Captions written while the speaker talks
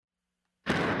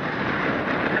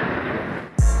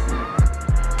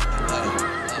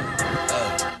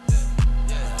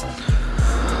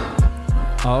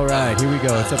All right, here we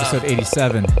go. It's episode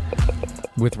 87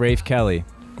 with Rafe Kelly.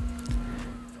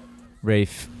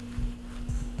 Rafe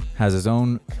has his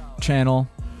own channel,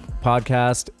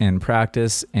 podcast, and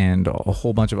practice, and a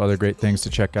whole bunch of other great things to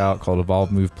check out called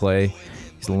Evolve, Move, Play.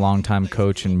 He's a longtime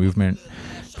coach and movement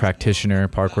practitioner,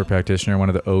 parkour practitioner, one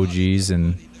of the OGs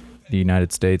in the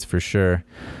United States for sure.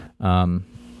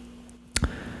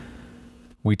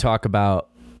 We talk about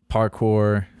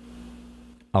parkour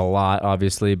a lot,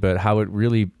 obviously, but how it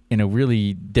really, in a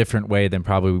really different way than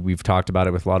probably we've talked about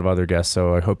it with a lot of other guests.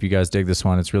 So I hope you guys dig this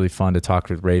one. It's really fun to talk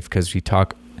with Rafe because we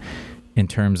talk in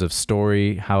terms of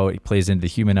story, how it plays into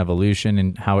human evolution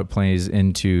and how it plays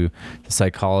into the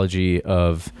psychology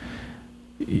of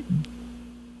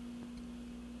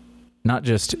not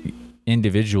just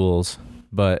individuals,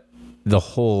 but the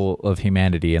whole of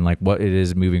humanity and like what it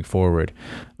is moving forward.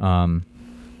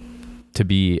 To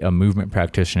be a movement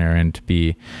practitioner and to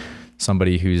be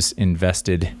somebody who's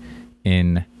invested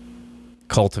in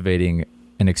cultivating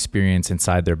an experience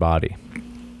inside their body.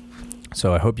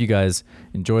 So I hope you guys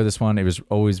enjoy this one. It was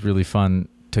always really fun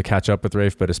to catch up with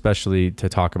Rafe, but especially to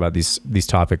talk about these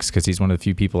topics because he's one of the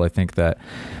few people I think that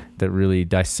really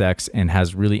dissects and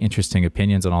has really interesting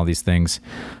opinions on all these things.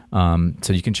 So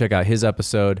you can check out his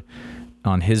episode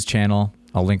on his channel.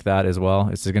 I'll link that as well.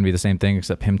 It's going to be the same thing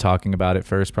except him talking about it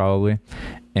first probably.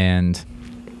 And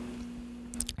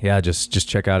yeah, just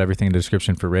check out everything in the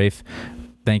description for Rafe.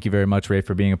 Thank you very much, Rafe,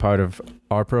 for being a part of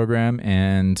our program.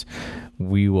 And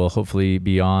we will hopefully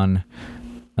be on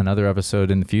another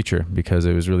episode in the future because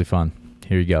it was really fun.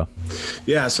 Here you go.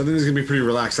 Yeah, so I think it's going to be pretty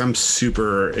relaxed. I'm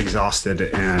super exhausted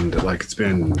and like it's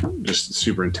been just a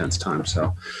super intense time.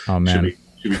 So oh, man.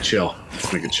 Should be chill.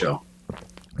 Let's make it chill.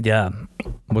 Yeah.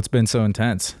 What's been so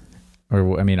intense?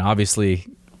 Or, I mean, obviously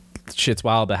shit's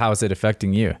wild, but how is it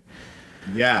affecting you?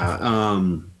 Yeah.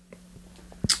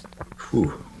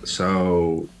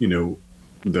 So, you know,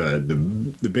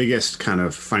 the biggest kind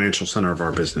of financial center of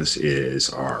our business is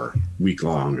our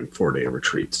week-long and 4-day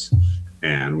retreats.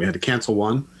 And we had to cancel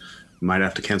one, might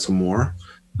have to cancel more.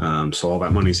 So all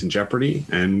that money's in jeopardy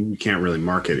and we can't really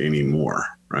market anymore.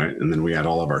 Right. And then we had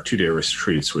all of our 2-day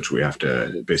retreats, which we have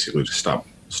to basically just stop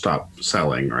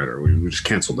selling, right? Or we just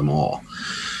canceled them all.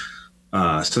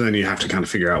 So then you have to kind of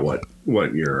figure out what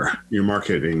your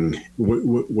marketing,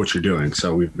 what you're doing.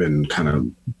 So we've been kind of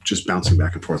just bouncing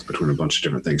back and forth between a bunch of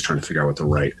different things, trying to figure out what the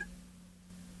right.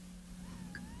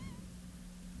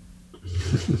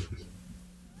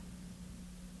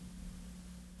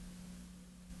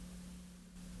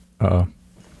 Uh-oh.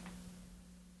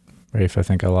 Rafe, I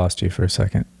think I lost you for a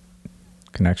second.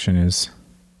 The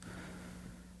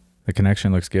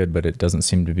connection looks good, but it doesn't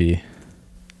seem to be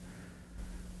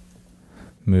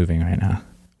moving right now.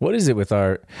 What is it with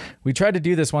we tried to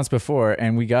do this once before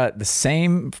and we got the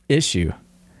same issue.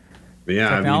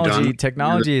 Yeah.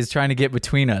 Technology is trying to get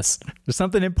between us. There's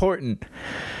something important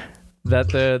that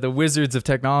the wizards of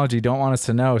technology don't want us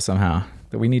to know somehow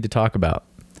that we need to talk about.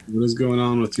 What is going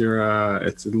on with your,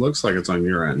 it looks like it's on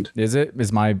your end. Is it?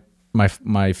 Is my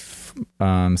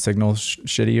signal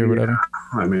shitty or whatever?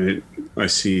 I mean, I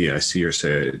see you're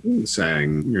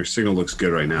saying your signal looks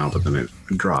good right now, but then it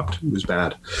dropped. It was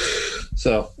bad.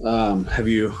 So, what's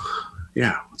going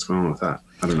on with that?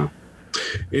 I don't know.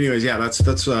 Anyways, yeah, that's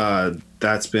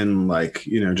been like,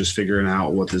 you know, just figuring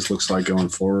out what this looks like going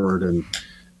forward. And,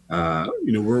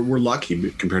 you know, we're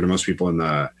lucky compared to most people in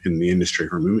the industry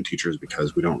who are movement teachers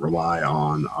because we don't rely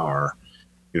on our,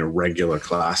 you know, regular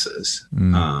classes.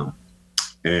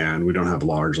 And we don't have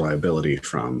large liability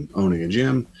from owning a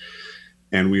gym.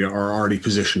 And we are already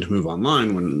positioned to move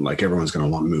online when like everyone's going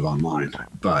to want to move online.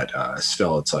 But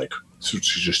still, it's like, it's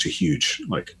just a huge,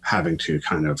 like having to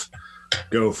kind of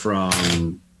go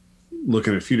from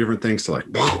looking at a few different things to like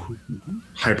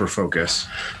hyper focus.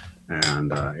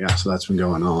 And so that's been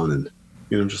going on and,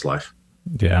 you know, just life.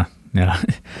 Yeah. Yeah.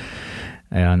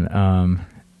 And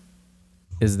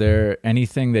is there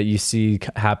anything that you see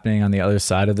happening on the other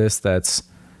side of this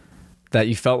that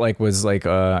you felt like was like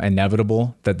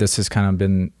inevitable, that this has kind of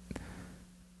been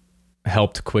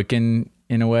helped quicken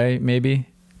in a way, maybe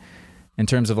in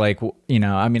terms of like, you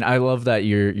know, I mean, I love that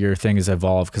your thing is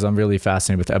evolved because I'm really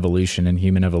fascinated with evolution and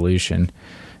human evolution.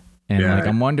 And like,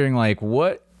 I'm wondering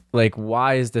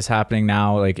why is this happening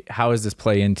now? Like, how does this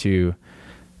play into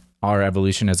our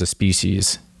evolution as a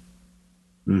species?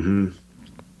 Mm-hmm.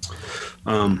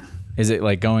 Is it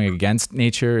like going against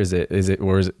nature? Is it,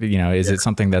 or is it, you know, is it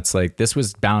something that's like, this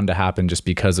was bound to happen just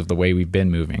because of the way we've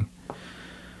been moving?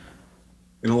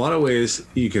 In a lot of ways,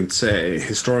 you can say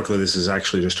historically, this is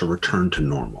actually just a return to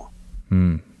normal.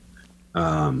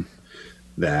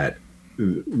 That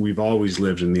we've always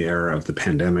lived in the era of the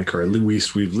pandemic, or at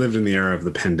least we've lived in the era of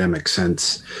the pandemic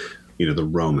since, the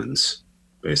Romans,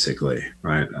 basically,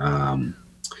 right?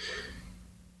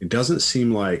 It doesn't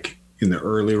seem like in the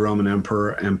early Roman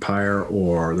Empire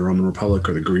or the Roman Republic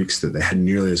or the Greeks that they had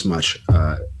nearly as much.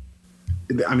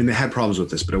 They had problems with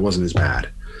this, but it wasn't as bad.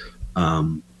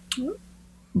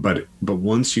 But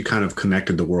once you kind of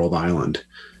connected the world island,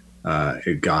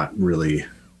 it got really,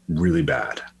 really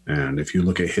bad. And if you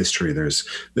look at history,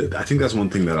 I think that's one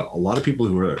thing that a lot of people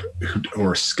who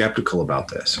are skeptical about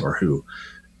this, or who,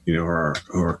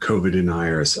 are COVID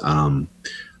deniers,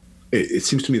 it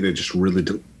seems to me they just really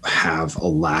have a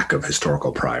lack of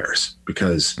historical priors,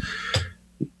 because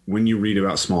when you read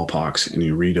about smallpox and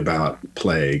you read about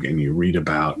plague and you read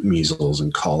about measles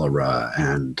and cholera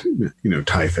and,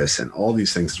 typhus and all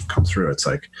these things that have come through, it's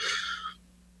like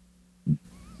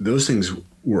those things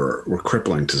were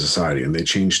crippling to society, and they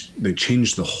changed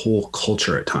the whole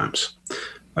culture at times.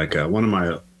 Like one of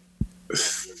my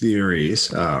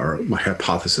theories or my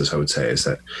hypothesis, I would say, is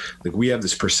that like we have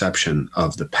this perception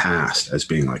of the past as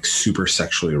being like super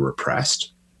sexually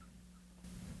repressed.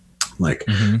 Like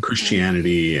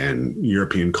Christianity and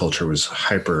European culture was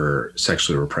hyper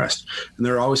sexually repressed. And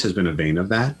there always has been a vein of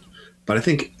that. But I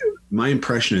think my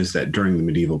impression is that during the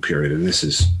medieval period, and this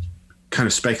is kind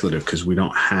of speculative because we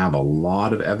don't have a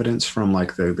lot of evidence from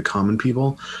like the common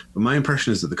people, but my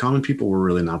impression is that the common people were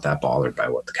really not that bothered by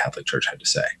what the Catholic Church had to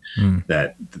say,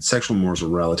 that sexual mores were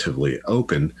relatively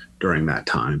open during that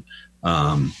time.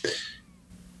 There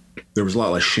was a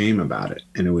lot less shame about it.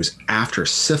 And it was after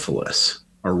syphilis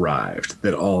arrived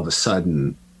that all of a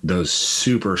sudden those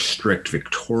super strict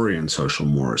Victorian social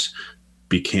mores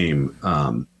became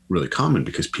really common,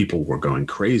 because people were going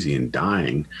crazy and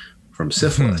dying from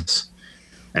syphilis.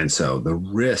 And so the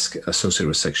risk associated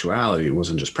with sexuality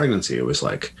wasn't just pregnancy. It was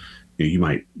like, you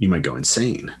might go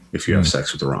insane if you have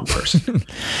sex with the wrong person.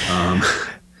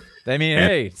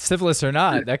 Hey, syphilis or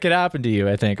not, that could happen to you,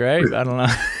 I think, right? I don't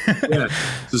know. Yeah.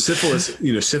 So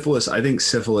syphilis, I think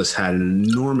syphilis had an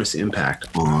enormous impact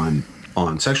on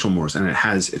sexual mores. And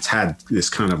it's had this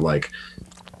kind of like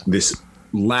this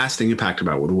lasting impact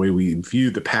about the way we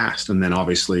view the past. And then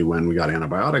obviously when we got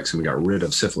antibiotics and we got rid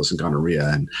of syphilis and gonorrhea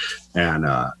and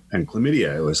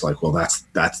chlamydia, it was like, well,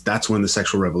 that's when the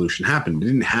sexual revolution happened. It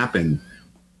didn't happen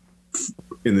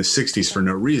in the 60s for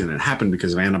no reason. It happened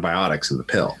because of antibiotics and the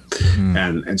pill.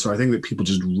 And so I think that people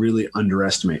just really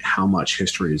underestimate how much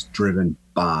history is driven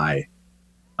by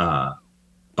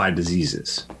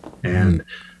diseases. And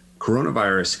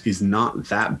coronavirus is not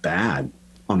that bad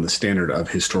on the standard of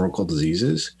historical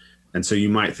diseases. And so you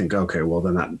might think, okay, well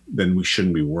then we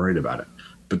shouldn't be worried about it.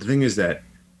 But the thing is that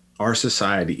our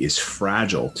society is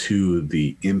fragile to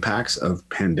the impacts of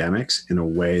pandemics in a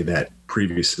way that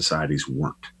previous societies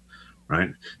weren't, right?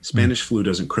 Spanish flu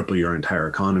doesn't cripple your entire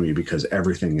economy because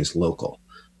everything is local.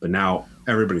 But now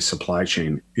everybody's supply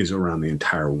chain is around the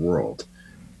entire world.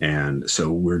 And so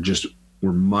we're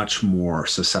much more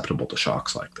susceptible to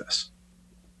shocks like this.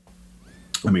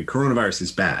 I mean, coronavirus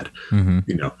is bad.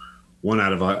 One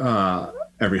out of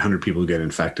every 100 people who get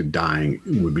infected dying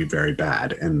would be very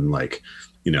bad. And like,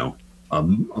 a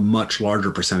much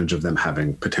larger percentage of them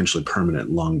having potentially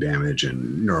permanent lung damage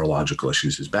and neurological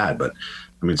issues is bad. But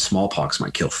I mean, smallpox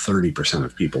might kill 30%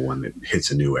 of people when it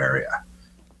hits a new area.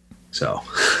 So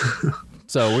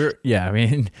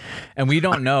and we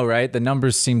don't know, right? The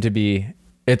numbers seem to be,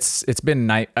 it's been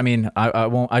night. I mean,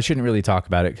 I shouldn't really talk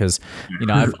about it because,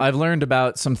 I've learned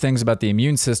about some things about the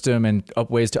immune system and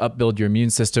ways to upbuild your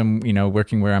immune system,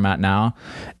 working where I'm at now,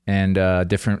 and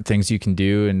different things you can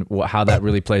do, and how that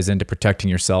really plays into protecting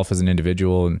yourself as an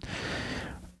individual,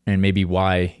 and maybe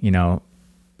why,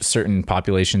 certain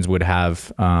populations would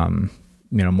have,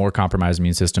 more compromised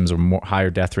immune systems or higher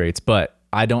death rates. But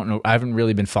I don't know. I haven't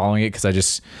really been following it because I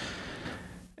just,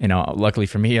 luckily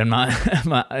for me, I'm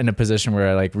not in a position where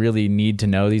I like really need to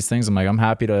know these things. I'm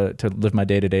happy to live my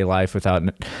day-to-day life without,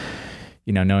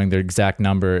 knowing the exact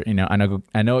number.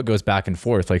 I know it goes back and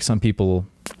forth. Like some people,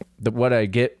 what I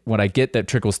get that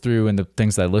trickles through and the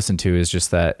things that I listen to is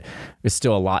just that it's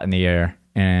still a lot in the air,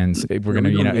 and we're going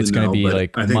to, it's going to be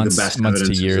like months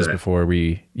to years before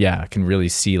we, can really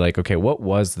see like, okay, what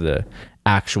was the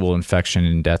actual infection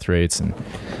and death rates, and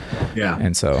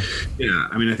so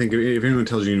I mean, I think if anyone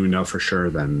tells you know for sure,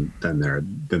 then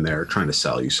they're trying to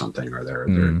sell you something, or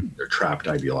they're trapped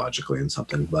ideologically in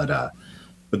something. But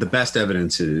the best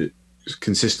evidence is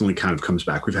consistently kind of comes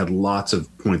back. We've had lots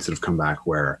of points that have come back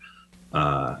where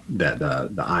that the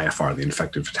IFR, the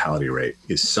infected fatality rate,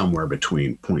 is somewhere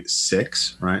between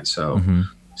 0.6, right? So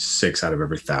 6 out of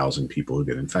every 1,000 people who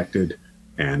get infected,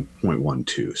 and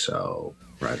 0.12. So,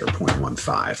 right, or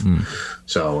 0.15.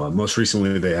 So most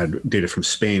recently they had data from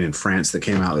Spain and France that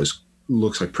came out. There's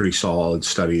looks like pretty solid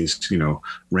studies,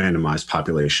 randomized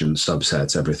population,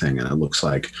 subsets, everything. And it looks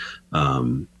like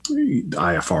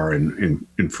IFR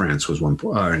in France was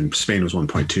in Spain was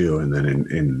 1.2, and then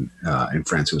in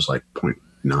France it was like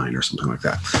 0.9 or something like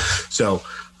that. So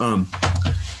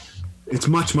it's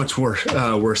much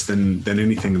worse than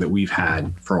anything that we've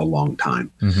had for a long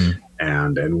time.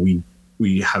 And we've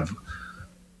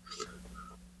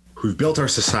built our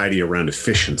society around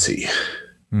efficiency.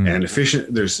 And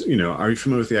efficient, are you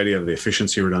familiar with the idea of the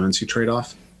efficiency redundancy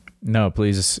trade-off? No,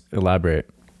 please elaborate.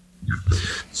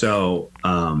 So,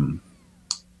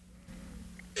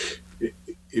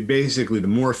 basically, the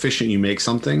more efficient you make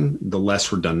something, the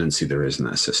less redundancy there is in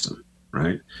that system,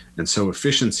 right? And so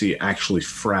efficiency actually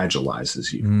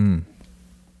fragilizes you,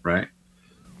 right?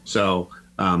 So,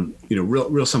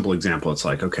 real simple example. It's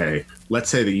like, okay, let's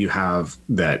say that you have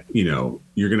that,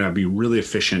 you're going to be really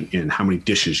efficient in how many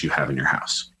dishes you have in your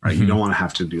house, right? You don't want to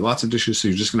have to do lots of dishes. So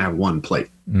you're just going to have one plate.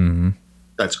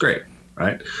 That's great,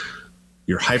 right?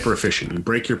 You're hyper efficient. You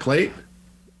break your plate.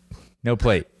 No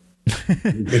plate.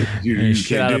 You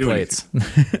shit out of plates.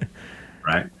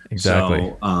 Right.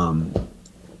 Exactly. So,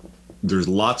 there's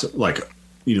lots of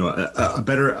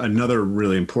another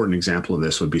really important example of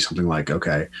this would be something like,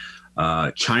 okay,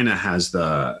 China has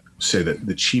the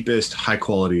cheapest high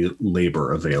quality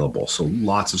labor available. So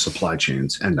lots of supply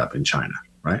chains end up in China,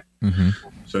 right?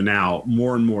 So now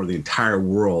more and more the entire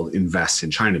world invests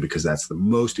in China because that's the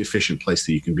most efficient place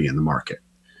that you can be in the market.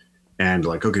 And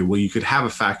like, okay, well, you could have a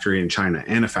factory in China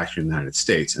and a factory in the United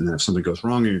States. And then if something goes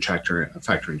wrong in your factory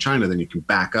in China, then you can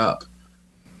back up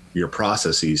your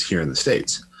processes here in the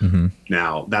States.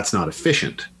 Now that's not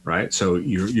efficient, right? So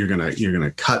you're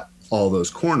gonna cut all those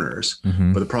corners.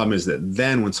 But the problem is that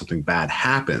then when something bad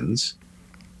happens,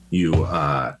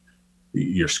 you're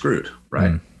screwed,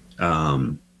 right?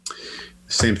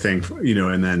 Same thing,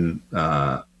 and then,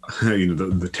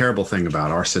 the terrible thing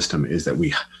about our system is that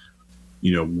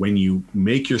when you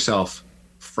make yourself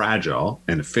fragile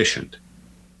and efficient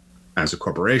as a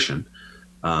corporation,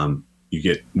 you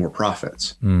get more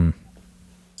profits.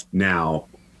 Now,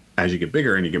 as you get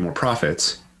bigger and you get more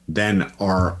profits, then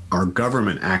our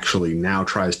government actually now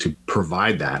tries to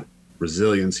provide that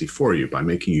resiliency for you by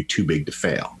making you too big to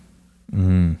fail.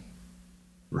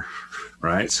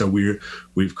 Right. So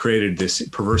we've created this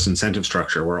perverse incentive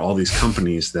structure where all these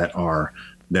companies that are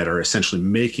essentially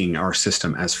making our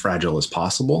system as fragile as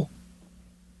possible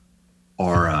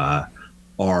are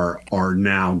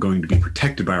now going to be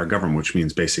protected by our government, which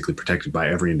means basically protected by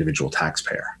every individual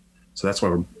taxpayer. So that's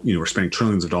why we're spending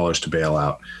trillions of dollars to bail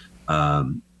out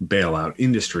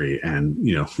industry, and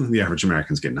the average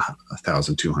American's getting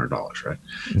 $1,200, right?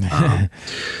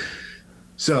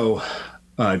 So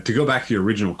to go back to your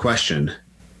original question,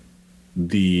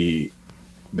 the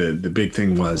big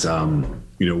thing was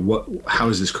how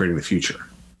is this creating the future?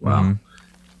 Well,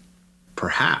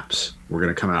 perhaps we're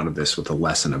going to come out of this with a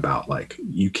lesson about like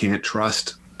you can't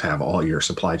trust to have all your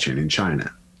supply chain in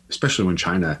China, especially when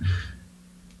China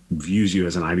views you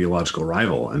as an ideological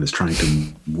rival and is trying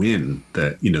to win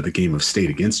the game of state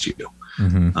against you.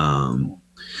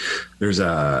 There's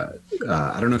I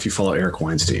don't know if you follow Eric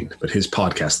Weinstein, but his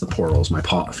podcast, The Portal, is my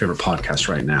favorite podcast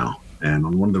right now. And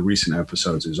on one of the recent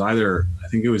episodes, I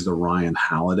think it was the Ryan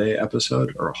Holiday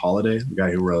episode, or Holiday, the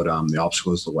guy who wrote The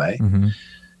Obstacle is the Way.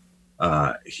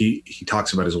 He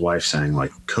talks about his wife saying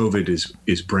like COVID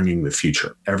is bringing the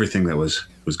future. Everything that was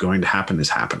going to happen is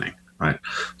happening. Right.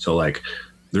 So like,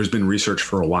 there's been research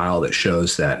for a while that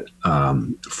shows that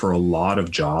for a lot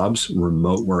of jobs,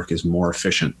 remote work is more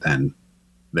efficient than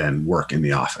work in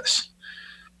the office.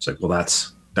 It's like, well,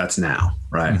 that's now,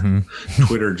 right?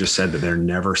 Twitter just said that they're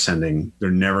never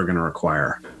going to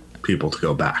require people to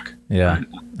go back. Yeah, right?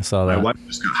 I saw that. My wife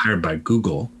just got hired by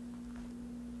Google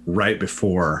right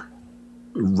before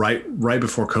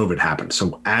COVID happened.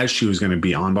 So as she was going to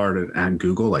be onboarded at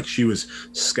Google, like she was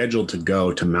scheduled to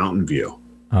go to Mountain View.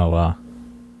 Oh, wow.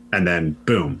 And then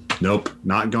boom, nope,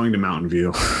 not going to Mountain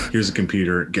View. Here's a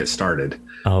computer, get started.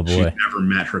 Oh boy. She's never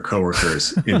met her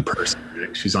coworkers in person.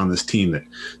 She's on this team that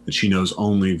she knows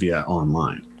only via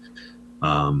online.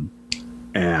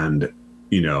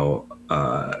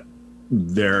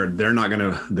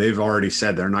 They've already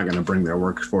said they're not going to bring their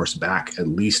workforce back at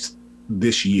least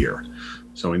this year.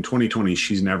 So in 2020,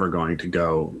 she's never going to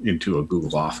go into a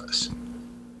Google office.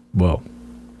 Whoa.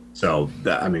 So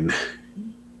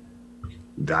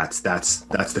that's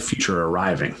the future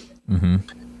arriving.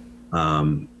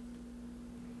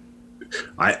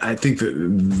 I think that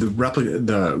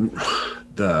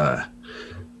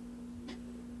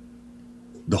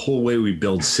the whole way we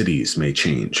build cities may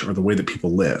change, or the way that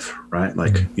people live, right?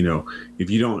 Like,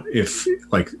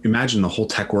 imagine the whole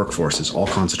tech workforce is all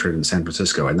concentrated in San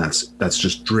Francisco, and that's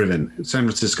just driven San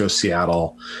Francisco,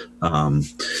 Seattle,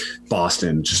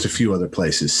 Boston, just a few other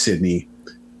places, Sydney,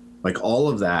 like all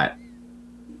of that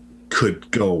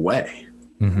could go away.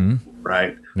 Mm-hmm.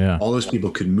 Right. Yeah. All those people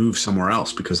could move somewhere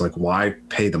else, because like, why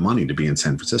pay the money to be in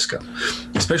San Francisco,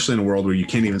 especially in a world where you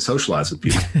can't even socialize with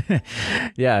people?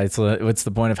 Yeah. What's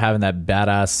the point of having that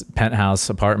badass penthouse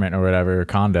apartment or whatever, or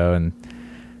condo, and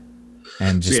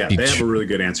just they have a really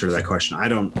good answer to that question. I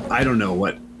don't know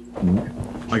what,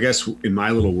 I guess in my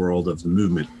little world of the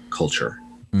movement culture,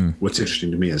 what's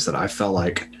interesting to me is that I felt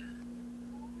like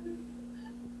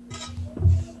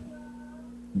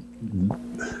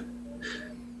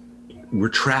we're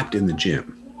trapped in the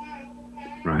gym,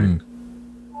 right?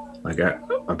 Like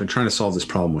I've been trying to solve this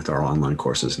problem with our online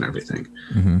courses and everything.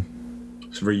 Mm-hmm.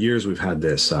 So for years we've had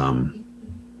this,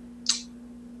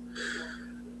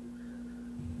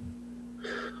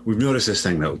 we've noticed this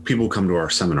thing that people come to our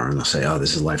seminar and they'll say, "Oh,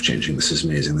 this is life-changing. This is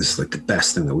amazing. This is like the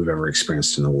best thing that we've ever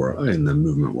experienced in the world, in the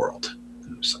movement world."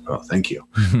 And I'm just like, "Oh, thank you."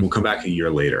 We'll come back a year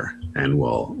later and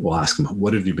we'll ask them,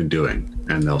 "What have you been doing?"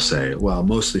 And they'll say, "Well,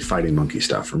 mostly fighting monkey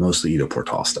stuff, or mostly Ido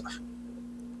Portal stuff."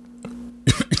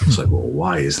 It's like, well,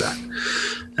 why is that?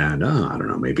 And I don't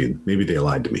know, maybe they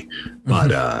lied to me.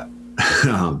 But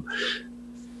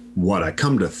what I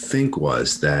come to think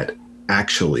was that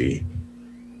actually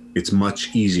it's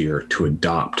much easier to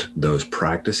adopt those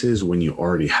practices when you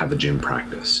already have a gym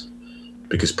practice,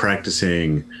 because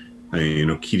practicing,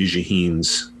 Kiri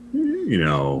Jahin's,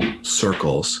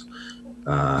 circles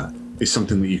is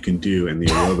something that you can do in the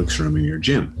aerobics room in your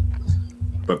gym.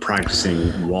 But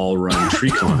practicing wall run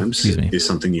tree climbs is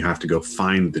something you have to go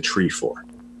find the tree for.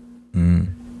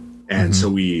 And so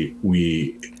we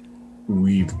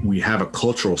have a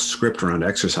cultural script around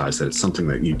exercise that it's something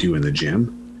that you do in the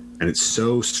gym. And it's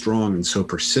so strong and so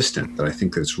persistent that I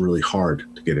think that it's really hard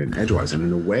to get in edgewise. And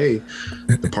in a way,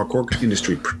 the parkour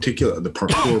industry, particularly the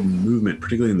parkour movement,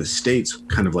 particularly in the States,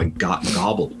 kind of like got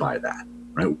gobbled by that,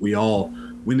 right? We all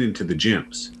went into the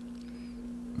gyms.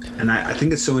 And I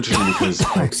think it's so interesting because...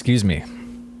 Excuse me.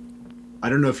 I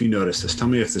don't know if you noticed this. Tell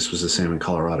me if this was the same in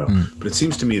Colorado. But it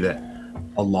seems to me that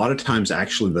a lot of times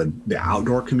actually the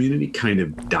outdoor community kind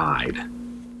of died,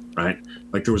 right?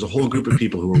 Like there was a whole group of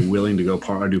people who were willing to go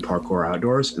do parkour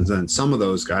outdoors. And then some of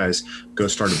those guys go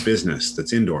start a business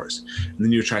that's indoors. And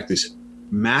then you attract this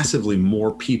massively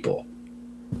more people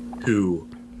who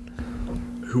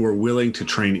are willing to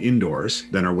train indoors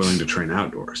than are willing to train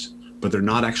outdoors. But they're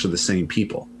not actually the same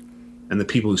people. And the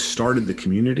people who started the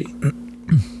community,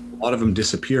 a lot of them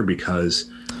disappear because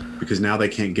now they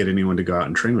can't get anyone to go out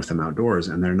and train with them outdoors,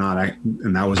 and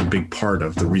and that was a big part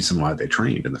of the reason why they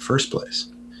trained in the first place.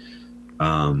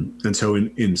 And so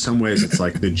in some ways it's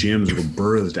like the gyms were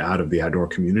birthed out of the outdoor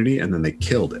community and then they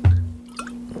killed it.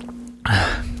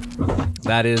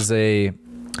 That is I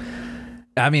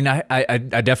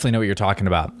definitely know what you're talking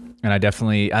about. And I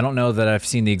don't know that I've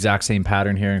seen the exact same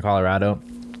pattern here in Colorado,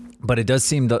 but it does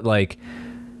seem that like,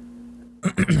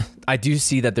 I do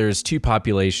see that there's two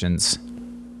populations,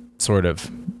 sort of,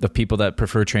 the people that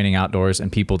prefer training outdoors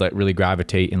and people that really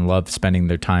gravitate and love spending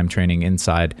their time training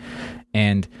inside.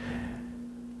 And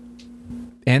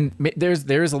there is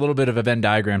a little bit of a Venn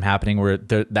diagram happening where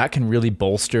that can really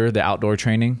bolster the outdoor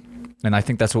training. And I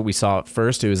think that's what we saw at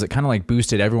first. It kind of like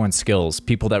boosted everyone's skills.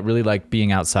 People that really like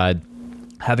being outside,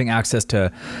 having access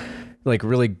to like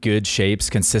really good shapes,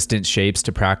 consistent shapes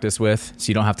to practice with, so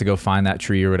you don't have to go find that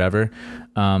tree or whatever.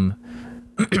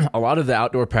 A lot of the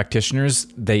outdoor practitioners,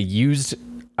 they used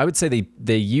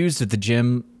the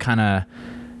gym kind of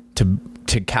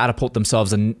to catapult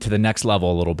themselves to the next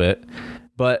level a little bit.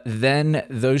 But then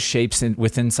those shapes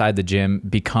inside the gym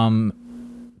become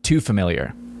too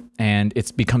familiar. And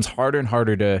it becomes harder and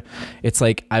harder it's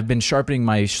like I've been sharpening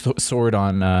my sword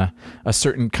on a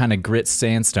certain kind of grit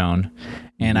sandstone,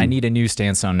 and I need a new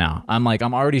sandstone now. I'm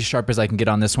already sharp as I can get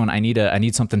on this one. I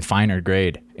need something finer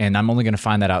grade, and I'm only going to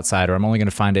find that outside, or I'm only going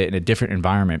to find it in a different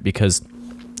environment, because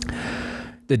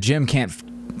the gym can't.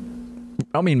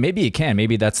 I mean, maybe it can.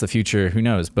 Maybe that's the future. Who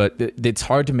knows? But it's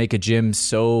hard to make a gym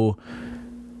so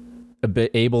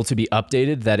able to be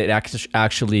updated that it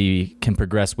actually can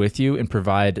progress with you and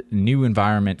provide new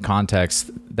environment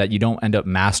context that you don't end up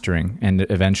mastering and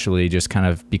eventually just kind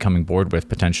of becoming bored with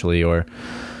potentially, or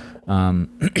and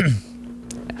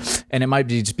it might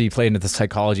just be played into the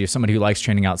psychology of somebody who likes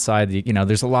training outside.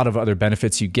 There's a lot of other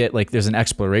benefits you get. Like there's an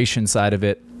exploration side of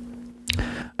it.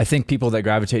 I think people that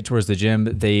gravitate towards the gym,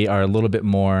 they are a little bit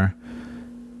more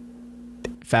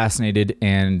fascinated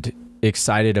and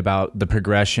excited about the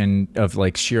progression of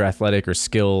like sheer athletic or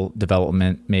skill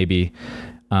development maybe.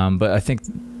 But I think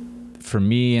for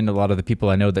me and a lot of the people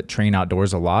I know that train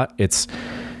outdoors a lot,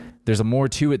 there's more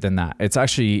to it than that.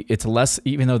 It's less,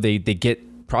 even though they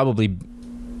get probably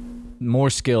more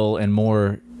skill and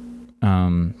more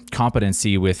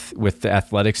competency with the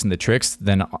athletics and the tricks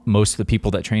than most of the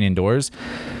people that train indoors.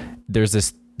 There's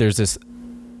this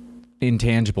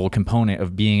intangible component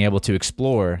of being able to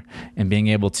explore and being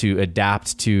able to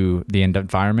adapt to the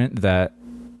environment that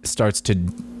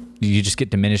you just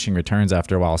get diminishing returns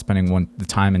after a while spending the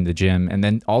time in the gym. And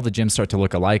then all the gyms start to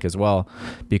look alike as well,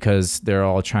 because they're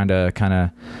all trying to kind of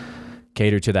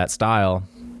cater to that style.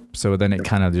 So then it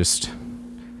kind of just,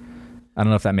 I don't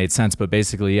know if that made sense, but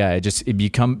basically, yeah,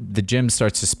 the gym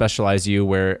starts to specialize you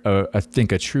where I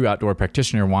think a true outdoor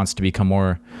practitioner wants to become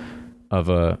more of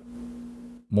a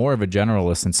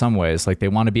generalist in some ways. Like they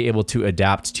want to be able to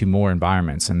adapt to more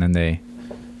environments, and then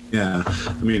Yeah,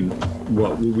 I mean,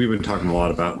 what we've been talking a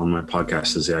lot about on my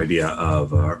podcast is the idea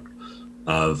of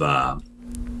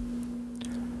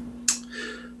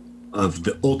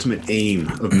the ultimate aim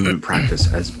of movement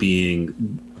practice as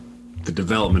being the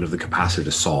development of the capacity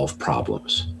to solve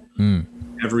problems.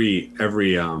 Every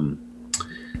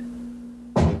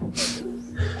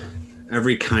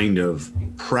kind of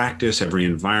practice, every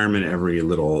environment, every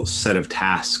little set of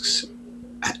tasks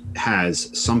has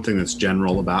something that's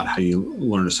general about how you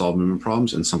learn to solve movement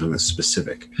problems and something that's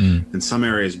specific. And some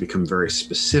areas become very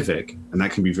specific, and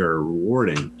that can be very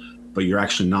rewarding, but you're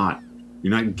not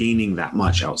gaining that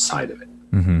much outside of it.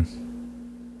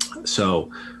 So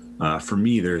for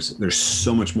me, there's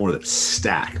so much more that's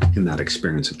stacked in that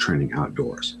experience of training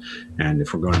outdoors. And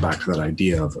if we're going back to that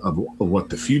idea of what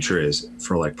the future is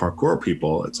for like parkour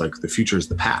people, it's like the future is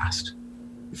the past.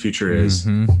 The future is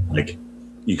like,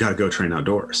 you got to go train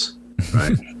outdoors,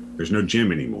 right? There's no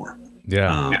gym anymore.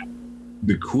 Yeah.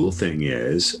 The cool thing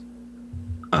is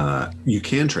you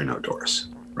can train outdoors,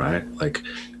 right? Like,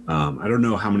 I don't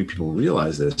know how many people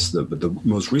realize this, but the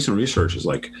most recent research is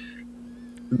like,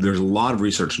 there's a lot of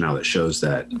research now that shows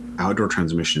that outdoor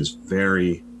transmission is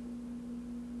very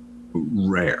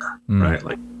rare, right?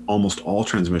 Like almost all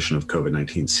transmission of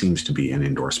COVID-19 seems to be in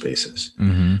indoor spaces.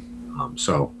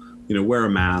 So, wear a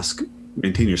mask,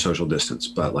 maintain your social distance,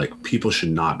 but like people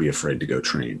should not be afraid to go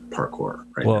train parkour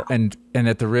right now. And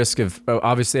at the risk of,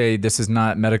 obviously this is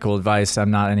not medical advice. I'm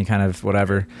not any kind of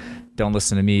whatever. Don't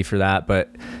listen to me for that.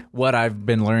 But what I've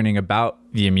been learning about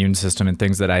the immune system and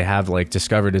things that I have like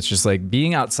discovered, it's just like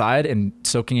being outside and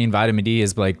soaking in vitamin D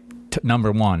is like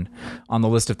number one on the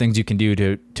list of things you can do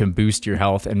to boost your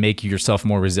health and make yourself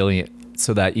more resilient,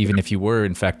 so that even if you were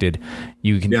infected,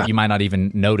 you might not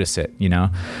even notice it,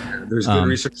 There's good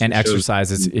research. And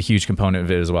exercise is a huge component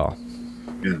of it as well.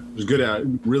 Yeah, there's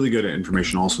really good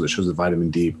information also that shows that vitamin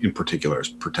D in particular is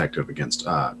protective against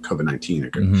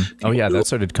COVID-19. Oh yeah, that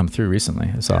started to come through recently.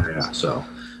 I saw. Yeah, so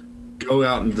go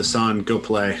out into the sun, go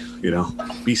play.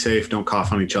 Be safe, don't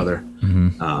cough on each other.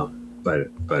 But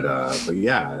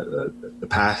yeah, the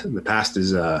past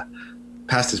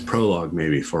is prologue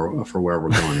maybe for where we're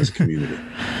going as a community.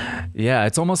 Yeah,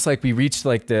 it's almost like we reached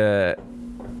like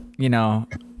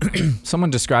someone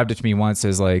described it to me once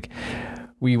as like,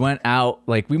 we went out,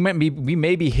 like we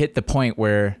maybe hit the point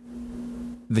where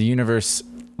the universe,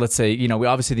 let's say,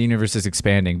 obviously the universe is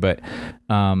expanding, but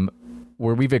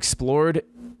where we've explored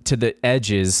to the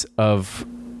edges of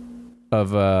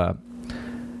how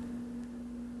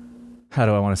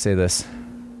do I want to say this?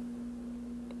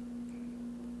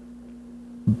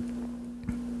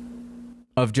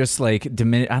 Of just like I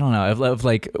don't know, of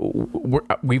like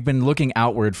we've been looking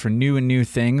outward for new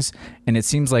things, and it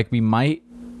seems like we might.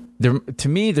 To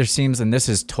me, there seems, and this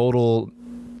is total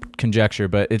conjecture,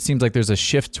 but it seems like there's a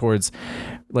shift towards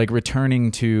like returning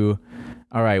to,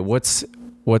 all right, what's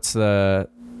the,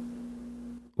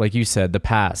 like you said, the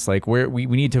past, like where we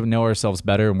need to know ourselves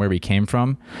better and where we came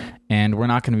from. And we're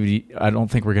not going to be, I don't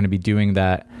think we're going to be doing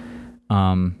that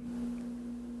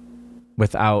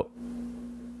without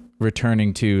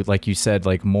returning to, like you said,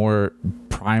 like more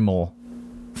primal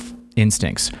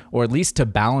instincts, or at least to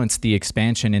balance the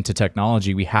expansion into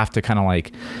technology. We have to kind of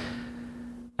like,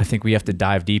 I think we have to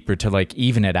dive deeper to like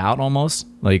even it out almost.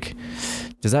 Like,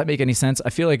 does that make any sense? I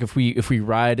feel like if we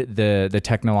ride the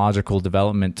technological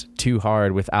development too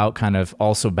hard without kind of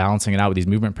also balancing it out with these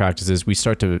movement practices, we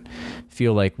start to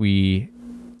feel like we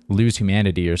lose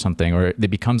humanity or something, or it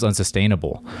becomes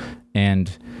unsustainable. And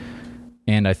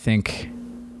I think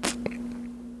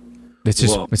it's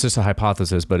just a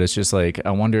hypothesis, but it's just like,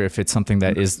 I wonder if it's something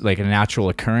that is like a natural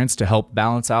occurrence to help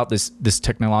balance out this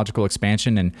technological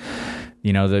expansion and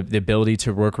the ability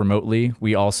to work remotely.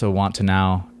 We also want to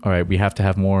now, all right, we have to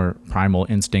have more primal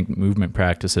instinct movement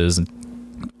practices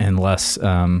and less,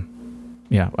 I don't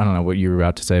know what you were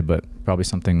about to say, but probably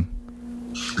something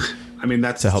I mean,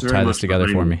 that's to help tie this together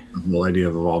for me. The whole idea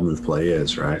of evolve, move, play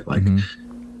is, right? Like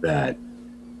that,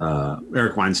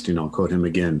 Eric Weinstein, I'll quote him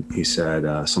again. He said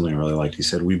something I really liked. He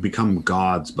said, "We've become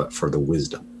gods, but for the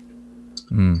wisdom."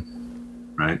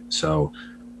 Right? So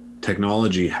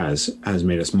technology has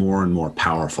made us more and more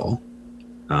powerful,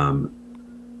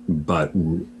 but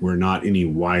we're not any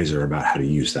wiser about how to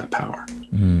use that power.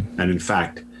 And in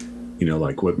fact,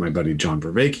 like what my buddy John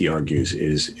Vervaeke argues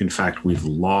is, in fact, we've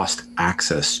lost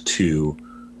access to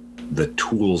the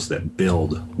tools that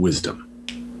build wisdom,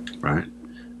 right?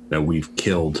 That we've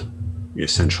killed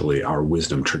essentially our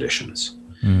wisdom traditions,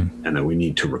 and that we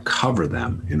need to recover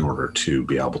them in order to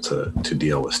be able to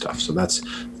deal with stuff. So that's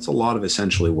a lot of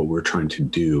essentially what we're trying to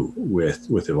do with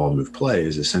Evolve, Move, Play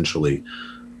is essentially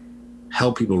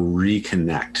help people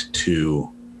reconnect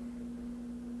to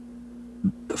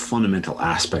the fundamental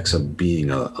aspects of being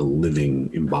a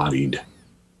living, embodied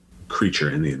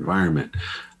creature in the environment.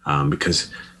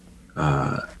 Because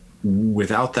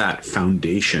without that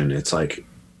foundation, it's like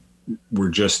we're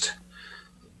just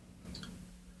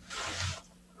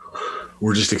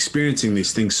experiencing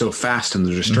these things so fast and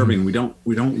they're disturbing. We don't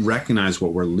recognize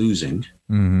what we're losing.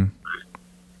 And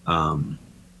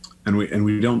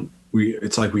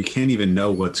it's like we can't even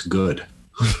know what's good.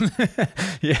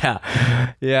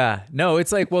 Yeah. No,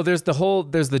 it's like, well, there's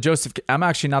the Joseph, I'm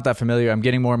actually not that familiar. I'm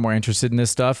getting more and more interested in this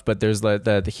stuff, but there's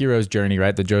the hero's journey,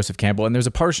 right? The Joseph Campbell. And there's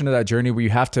a portion of that journey where you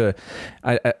have to,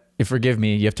 forgive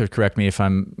me, you have to correct me if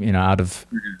I'm, out of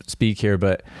speak here,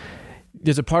 but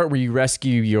there's a part where you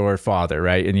rescue your father,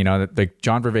 right? And like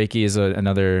John Vervaeke is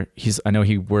another. I know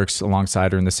he works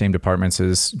alongside or in the same departments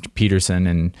as Peterson,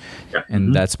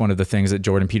 and that's one of the things that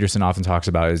Jordan Peterson often talks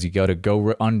about is you got to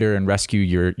go under and rescue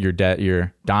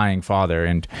your dying father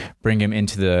and bring him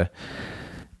into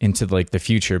like the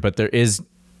future. But there is,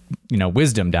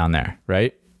 wisdom down there,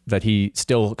 right? That he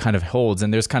still kind of holds,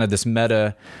 and there's kind of this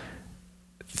meta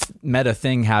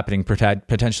thing happening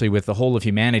potentially with the whole of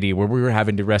humanity where we were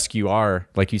having to rescue our,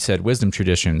 like you said, wisdom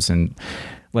traditions and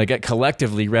like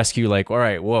collectively rescue, like, all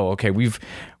right, whoa, okay, we've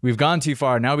gone too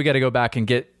far. Now we got to go back and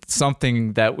get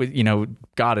something that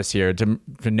got us here to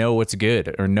know what's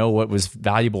good or know what was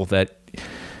valuable that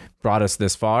brought us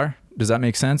this far. Does that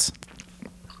make sense?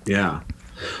 Yeah.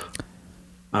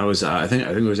 I think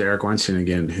it was Eric Weinstein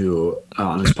again, who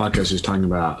on his podcast was talking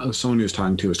about, someone he was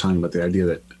talking to was talking about the idea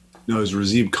that, no, it was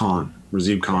Razib Khan.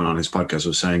 Razib Khan on his podcast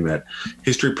was saying that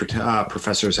history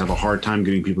professors have a hard time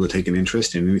getting people to take an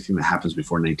interest in anything that happens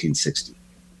before 1960.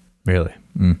 Really?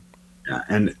 Yeah,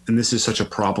 and this is such a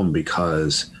problem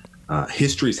because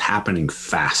history is happening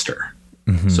faster.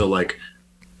 So like,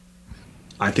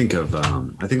 I think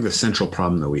the central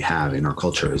problem that we have in our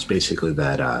culture is basically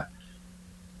that.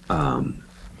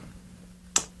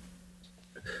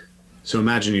 So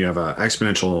imagine you have an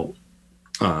exponential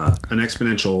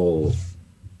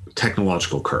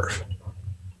technological curve,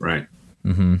 right?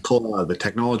 The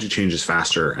technology changes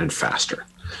faster and faster,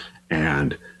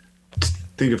 and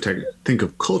think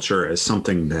of culture as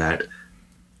something that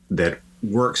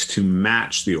works to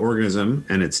match the organism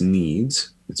and its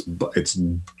needs, its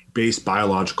base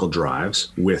biological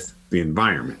drives with the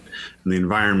environment, and the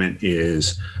environment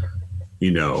is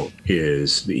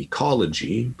the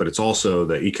ecology, but it's also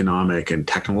the economic and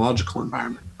technological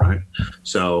environment, right?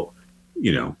 So,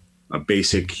 a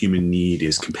basic human need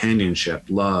is companionship,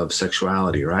 love,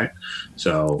 sexuality, right?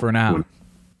 So for now,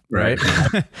 right?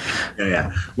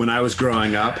 Yeah. When I was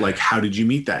growing up, like, how did you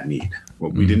meet that need?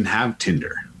 Well, we didn't have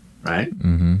Tinder, right?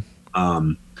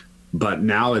 But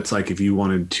now it's like, if you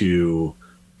wanted to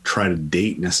try to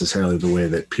date necessarily the way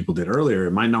that people did earlier,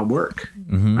 it might not work,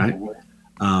 right?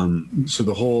 So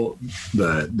the whole,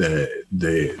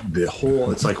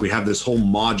 it's like we have this whole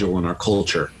module in our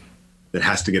culture that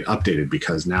has to get updated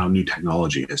because now new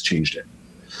technology has changed it.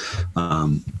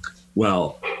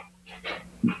 Well,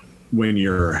 when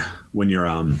you're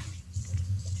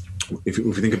if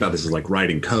you think about this as like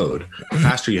writing code, the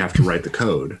faster you have to write the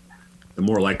code, the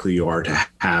more likely you are to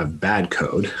have bad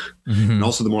code. And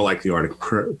also the more likely you are to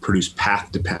produce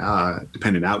path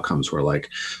dependent outcomes where, like,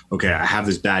 okay, I have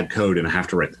this bad code and I have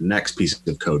to write the next piece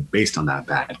of code based on that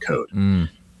bad code.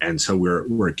 And so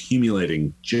we're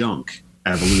accumulating junk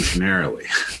evolutionarily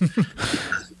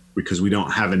because we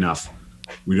don't have enough.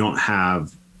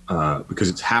 Because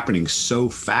it's happening so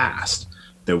fast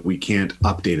that we can't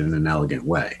update in an elegant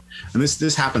way. And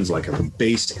this happens like at the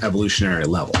base evolutionary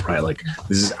level, right? Like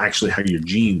this is actually how your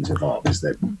genes evolve, is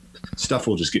that stuff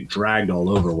will just get dragged all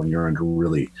over when you're under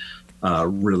really,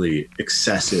 really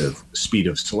excessive speed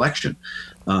of selection.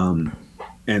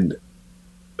 And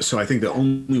so I think the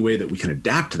only way that we can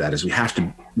adapt to that is we have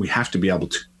to be able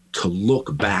to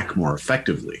look back more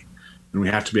effectively, and we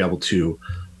have to be able to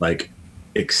like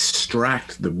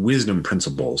extract the wisdom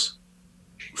principles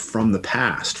from the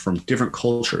past, from different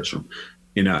cultures,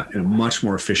 in a much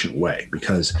more efficient way.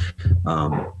 Because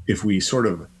if we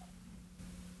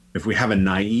have a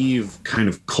naive kind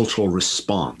of cultural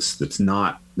response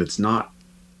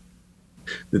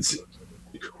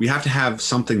we have to have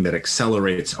something that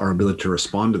accelerates our ability to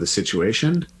respond to the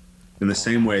situation in the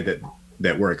same way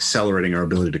that we're accelerating our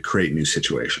ability to create new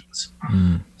situations.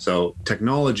 So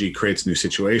technology creates new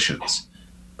situations,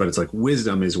 but it's like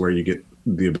wisdom is where you get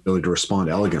the ability to respond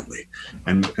elegantly.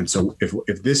 And so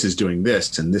if this is doing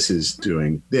this and this is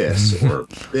doing this or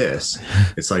this,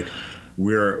 it's like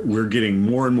we're getting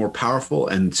more and more powerful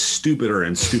and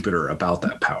stupider about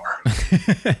that power.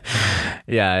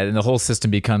 Yeah, and the whole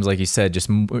system becomes, like you said, just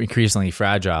increasingly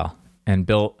fragile and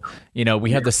built.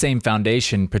 We have the same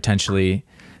foundation potentially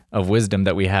of wisdom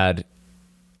that we had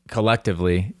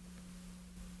collectively.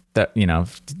 That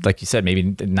like you said, maybe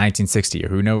 1960 or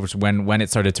who knows when it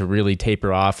started to really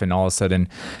taper off, and all of a sudden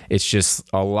it's just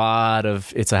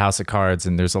it's a house of cards,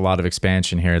 and there's a lot of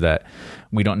expansion here that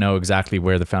we don't know exactly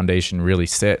where the foundation really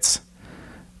sits.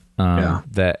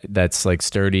 That's like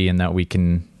sturdy, and that we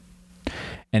can,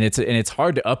 and it's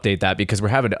hard to update that because we're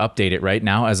having to update it right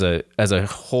now as a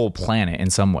whole planet in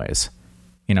some ways.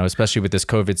 Especially with this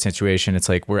COVID situation, it's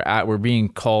like we're being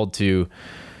called to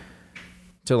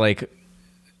like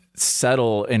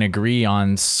settle and agree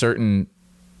on certain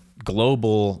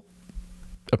global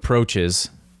approaches,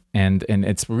 and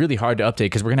it's really hard to update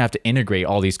because we're gonna have to integrate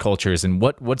all these cultures. And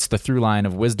what's the through line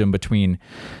of wisdom between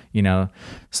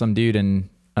some dude in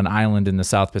an island in the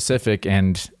South Pacific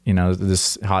and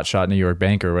this hotshot New York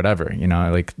banker or whatever?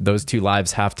 Like those two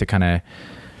lives have to kind of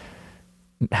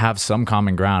have some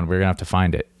common ground. We're gonna have to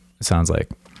find it sounds like.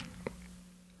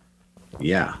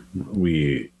 Yeah,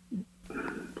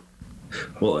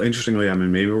 well, interestingly, I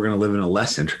mean, maybe we're going to live in a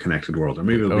less interconnected world, or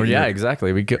maybe.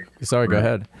 Exactly. Go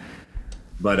ahead.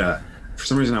 But for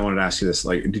some reason, I wanted to ask you this: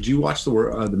 like, did you watch the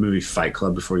movie Fight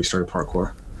Club before you started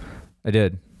parkour? I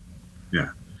did. Yeah.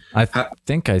 I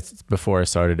think before I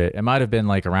started it, it might have been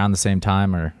like around the same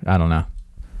time, or I don't know.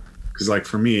 Because like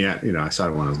for me, I saw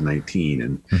it when I was 19,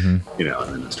 and and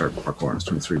then I started parkour when I was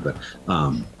 23. But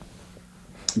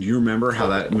do you remember how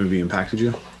that movie impacted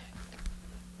you?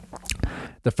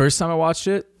 The first time I watched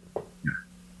it,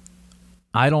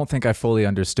 I don't think I fully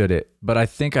understood it, but I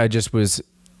think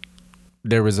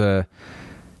there was a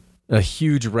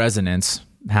huge resonance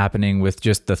happening with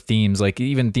just the themes, like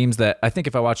even themes that I think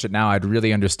if I watched it now, I'd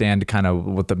really understand kind of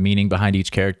what the meaning behind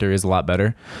each character is a lot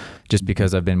better, just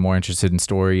because I've been more interested in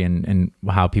story and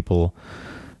how people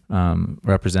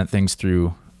represent things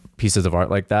through pieces of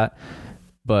art like that.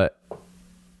 But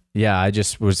yeah, I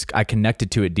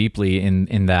connected to it deeply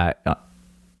in that,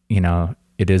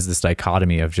 it is this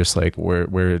dichotomy of just like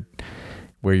where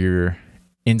your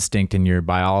instinct and your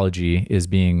biology is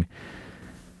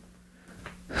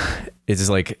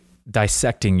like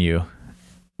dissecting you,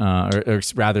 or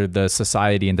rather the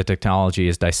society and the technology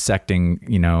is dissecting,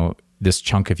 this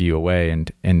chunk of you away,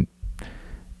 and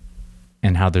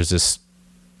how there's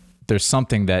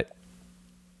something that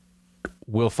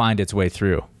will find its way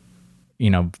through,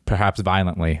 perhaps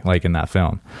violently, like in that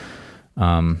film,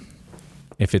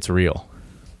 if it's real.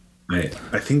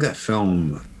 I think that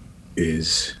film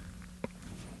is,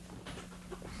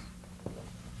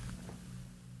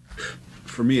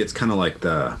 for me, it's kind of like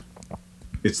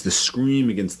it's the scream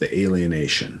against the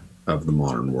alienation of the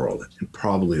modern world, and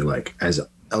probably like as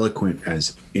eloquent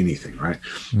as anything, right?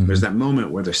 Mm-hmm. There's that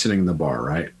moment where they're sitting in the bar,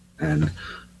 right? And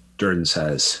Durden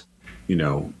says,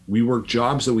 we work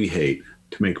jobs that we hate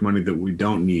to make money that we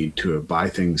don't need to buy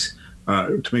things,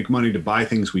 to make money to buy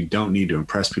things we don't need to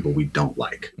impress people we don't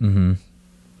like. Mm-hmm.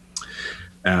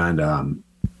 And,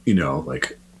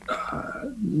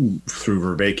 through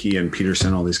Vervaeke and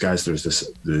Peterson, all these guys, there's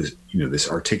this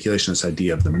articulation, this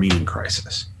idea of the meaning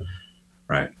crisis,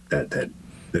 right? That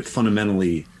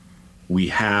fundamentally we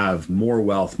have more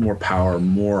wealth, more power,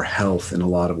 more health in a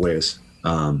lot of ways.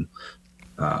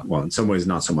 Well, in some ways,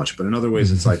 not so much, but in other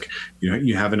ways, it's like,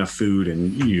 you have enough food,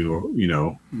 and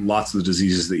lots of the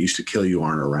diseases that used to kill you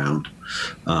aren't around.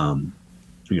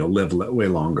 Live way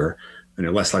longer, and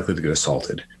you're less likely to get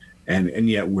assaulted. And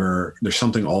yet there's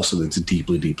something also that's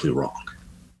deeply, deeply wrong.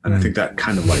 And I think that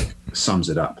kind of like sums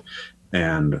it up.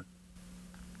 And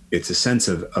it's a sense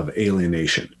of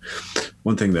alienation.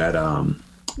 One thing that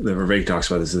Vivek talks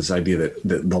about is this idea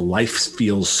that the life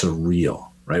feels surreal,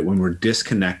 right? When we're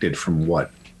disconnected from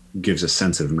what gives a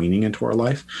sense of meaning into our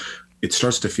life, it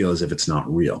starts to feel as if it's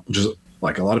not real, which is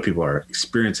like a lot of people are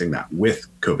experiencing that with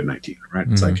COVID-19, right?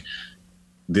 It's like,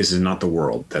 this is not the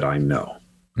world that I know.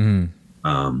 And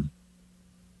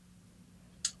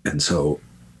so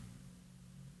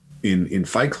in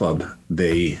Fight Club,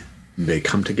 they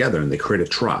come together and they create a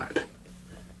tribe,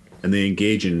 and they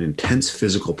engage in intense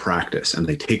physical practice, and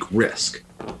they take risk.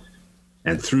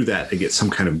 And through that, they get some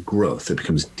kind of growth that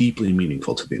becomes deeply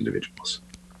meaningful to the individuals.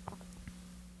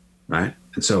 Right?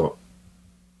 And so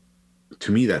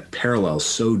to me, that parallels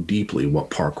so deeply what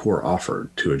parkour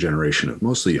offered to a generation of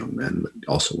mostly young men, but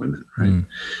also women. Right.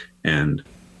 And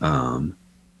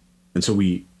so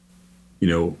we,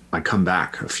 I come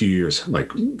back a few years,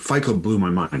 like Fight Club blew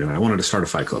my mind, and I wanted to start a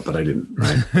Fight Club, but I didn't.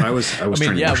 Right? But I was. I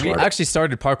mean, yeah, we actually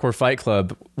started Parkour Fight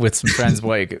Club with some friends.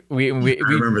 Like we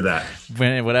remember that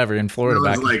whatever in Florida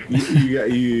back. Like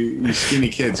you skinny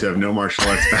kids who have no martial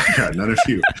arts background. None of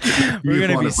you. We're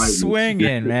gonna be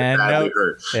swinging, man.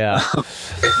 Yeah.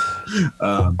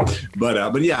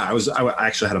 But yeah, I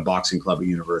actually had a boxing club at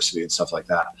university and stuff like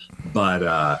that.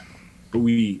 But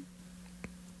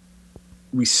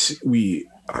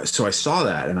so I saw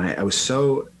that, and I was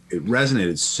it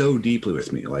resonated so deeply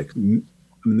with me. Like, I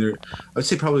would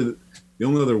say probably the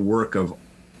only other work of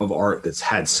art that's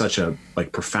had such a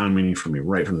like profound meaning for me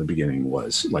right from the beginning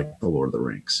was like The Lord of the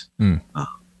Rings.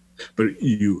 But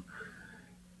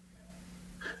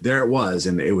there it was,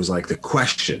 and it was like the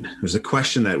question. It was a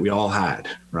question that we all had,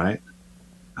 right?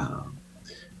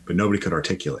 But nobody could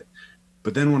articulate.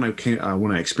 But then when I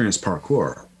experienced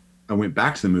parkour, I went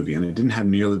back to the movie, and it didn't have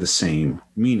nearly the same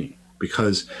meaning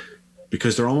because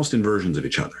they're almost inversions of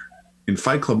each other. In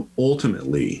Fight Club,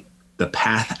 ultimately, the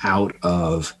path out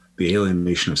of the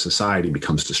alienation of society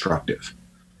becomes destructive,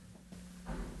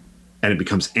 and it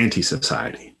becomes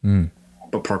anti-society.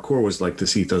 But parkour was like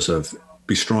this ethos of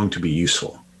be strong to be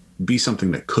useful, be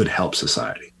something that could help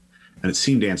society. And it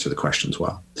seemed to answer the questions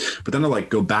well. But then I like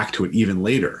go back to it even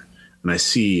later, and I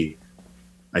see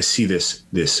this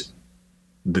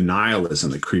the nihilism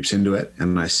that creeps into it,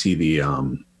 and I see the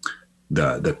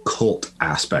cult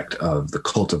aspect of the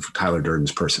cult of Tyler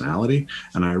Durden's personality,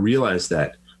 and I realize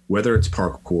that whether it's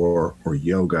parkour or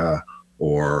yoga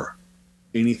or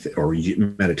anything or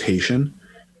meditation,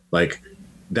 like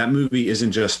that movie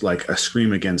isn't just like a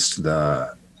scream against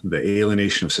the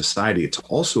alienation of society. It's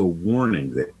also a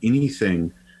warning that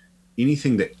anything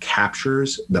that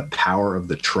captures the power of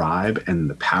the tribe and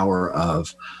the power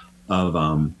of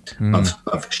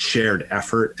shared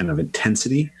effort and of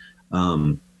intensity,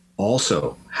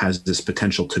 also has this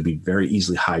potential to be very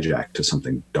easily hijacked to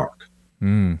something dark.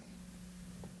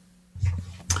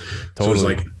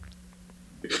 Totally.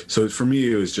 So for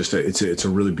me, it was just it's a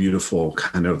really beautiful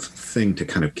kind of thing to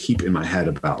kind of keep in my head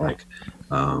about like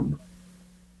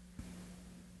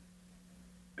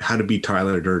how to be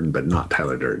Tyler Durden, but not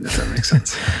Tyler Durden, if that makes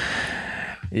sense.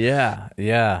 Yeah.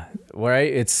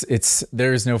 Right. It's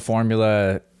there's no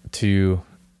formula to,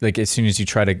 like, as soon as you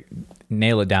try to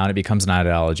nail it down, it becomes an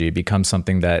ideology. It becomes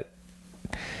something that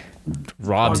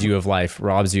robs you of life,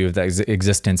 robs you of that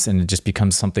existence, and it just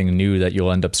becomes something new that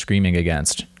you'll end up screaming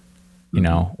against,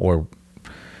 or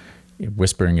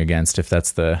whispering against, if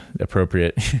that's the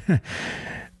appropriate.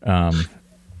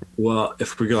 Well,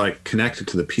 if we go like connected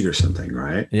to the Peterson thing,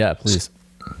 right? Yeah, please.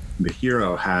 The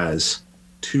hero has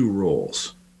two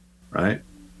roles, right?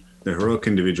 The heroic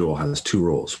individual has two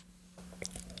roles.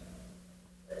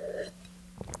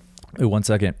 Ooh, 1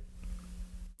 second.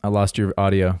 I lost your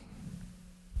audio.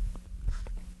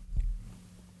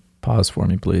 Pause for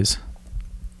me, please.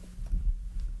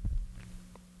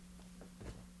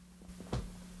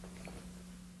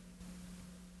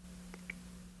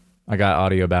 I got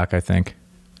audio back, I think.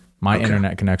 My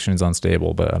internet connection is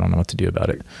unstable, but I don't know what to do about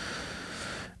it.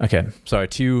 Okay, sorry.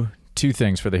 Two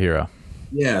things for the hero.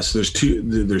 Yeah, so there's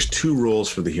two roles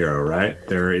for the hero, right?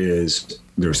 There's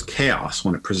chaos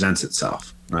when it presents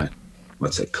itself, right?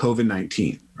 Let's say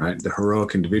COVID-19, right? The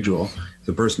heroic individual,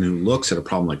 the person who looks at a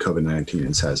problem like COVID-19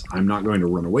 and says, I'm not going to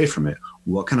run away from it.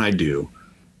 What can I do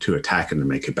to attack it and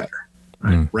make it better?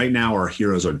 Right? Right now, our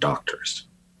heroes are doctors.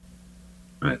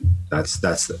 Right. That's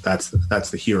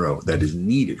the hero that is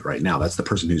needed right now. That's the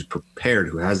person who's prepared,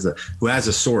 who has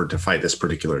a sword to fight this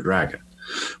particular dragon.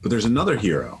 But there's another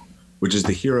hero, which is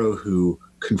the hero who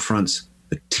confronts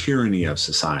the tyranny of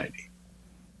society.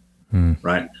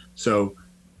 Right. So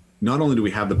not only do we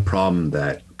have the problem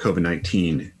that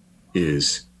COVID-19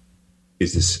 is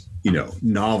this,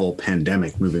 novel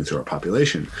pandemic moving through our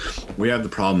population. We have the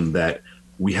problem that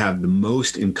we have the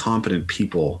most incompetent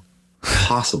people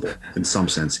possible in some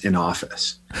sense in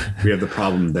office. We have the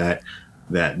problem that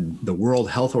the World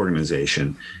Health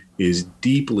Organization is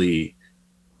deeply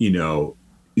controlled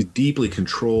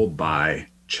by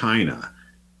China.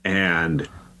 And,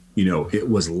 it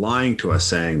was lying to us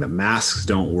saying that masks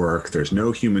don't work. There's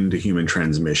no human to human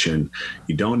transmission.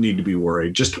 You don't need to be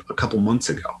worried just a couple months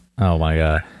ago. Oh my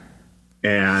God.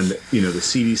 And, the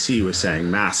CDC was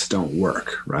saying masks don't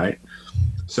work. Right.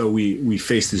 So we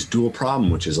face this dual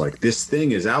problem, which is like, this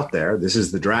thing is out there. This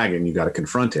is the dragon. You got to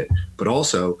confront it. But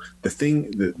also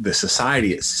the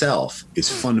society itself is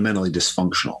fundamentally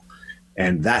dysfunctional,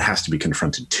 and that has to be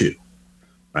confronted too.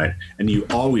 Right. And you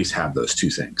always have those two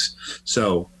things.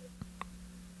 So,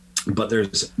 but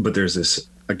there's this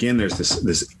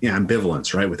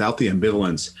ambivalence, right? Without the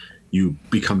ambivalence, you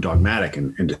become dogmatic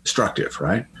and destructive.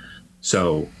 Right.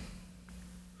 So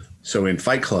in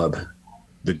Fight Club,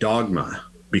 the dogma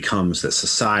becomes that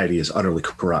society is utterly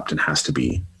corrupt and has to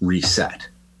be reset.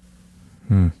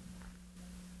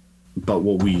 But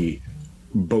what we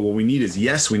need is,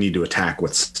 yes, we need to attack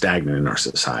what's stagnant in our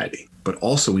society, but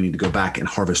also we need to go back and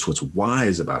harvest what's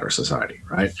wise about our society,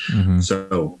 right?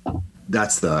 So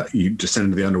that's you descend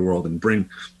into the underworld and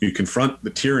you confront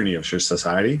the tyranny of your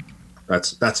society.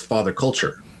 That's father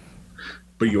culture.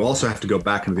 But you also have to go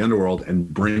back into the underworld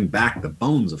and bring back the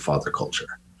bones of father culture.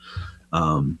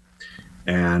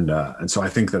 And so I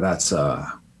think that's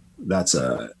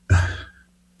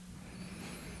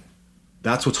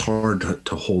what's hard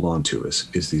to hold on to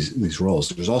is these roles.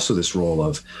 There's also this role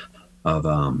of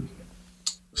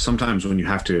sometimes when you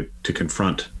have to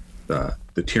confront the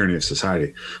tyranny of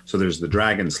society. So there's the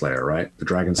Dragon Slayer, right? The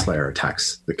Dragon Slayer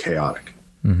attacks the chaotic.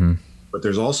 But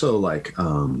there's also like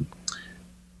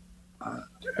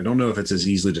I don't know if it's as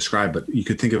easily described, but you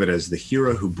could think of it as the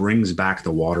hero who brings back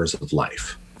the waters of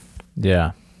life.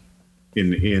 Yeah.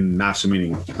 In Nafsu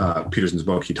Meaning, Peterson's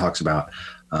book, he talks about,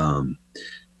 I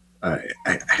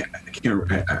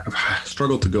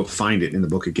struggled to go find it in the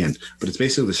book again, but it's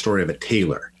basically the story of a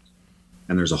tailor,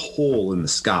 and there's a hole in the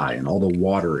sky, and all the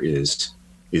water is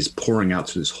pouring out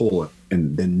through this hole,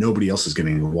 and then nobody else is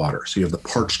getting any water. So you have the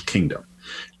parched kingdom,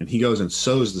 and he goes and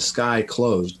sews the sky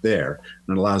closed there,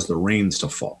 and it allows the rains to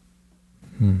fall.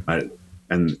 Right?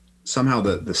 And somehow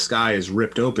the sky is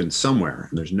ripped open somewhere,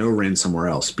 and there's no rain somewhere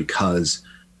else because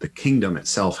the kingdom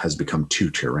itself has become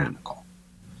too tyrannical.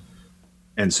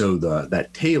 And so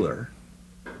that tailor,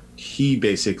 he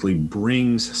basically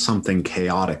brings something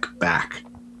chaotic back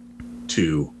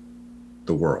to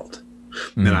the world.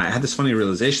 And I had this funny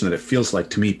realization that it feels like,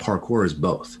 to me, parkour is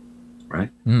both, right?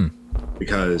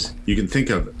 Because you can think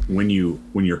of when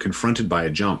you're confronted by a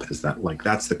jump as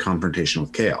that's the confrontation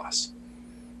with chaos.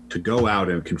 To go out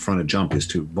and confront a jump is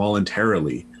to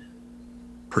voluntarily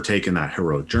partake in that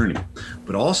heroic journey.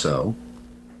 But also,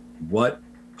 what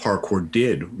parkour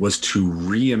did was to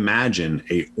reimagine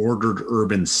a ordered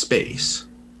urban space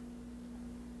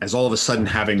as all of a sudden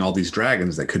having all these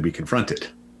dragons that could be confronted.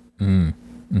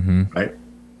 Right?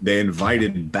 They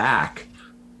invited back,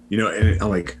 and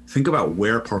like, think about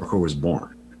where parkour was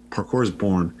born. Parkour was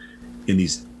born in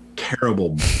these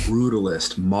terrible,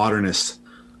 brutalist, modernist,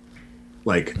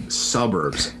 like,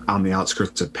 suburbs on the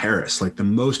outskirts of Paris, like the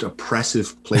most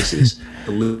oppressive places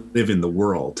to live in the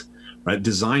world, right?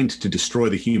 Designed to destroy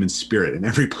the human spirit in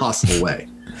every possible way.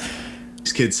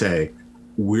 These kids say,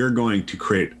 we're going to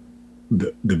create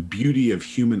the beauty of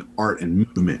human art and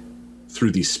movement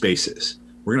through these spaces.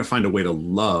 We're going to find a way to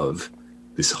love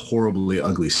this horribly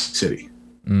ugly city.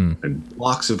 And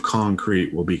blocks of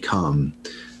concrete will become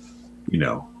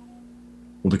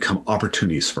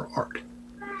opportunities for art.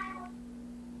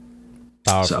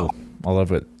 Powerful. So, I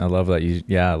love it. I love that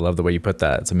I love the way you put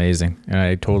that. It's amazing. And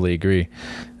I totally agree.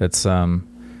 It's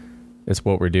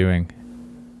what we're doing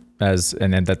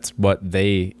and then that's what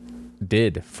they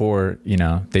did for,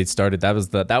 they started,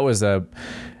 that was a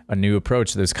new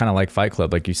approach. That's kind of like Fight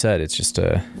Club. Like you said, it's just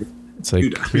it's like,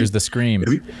 dude, here's the scream.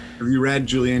 Have you read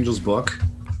Julie Angel's book?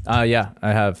 Yeah,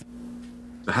 I have.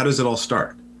 How does it all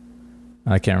start?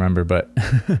 I can't remember, but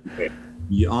okay.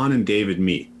 Jan and David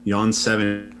meet. Jan's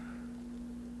 7.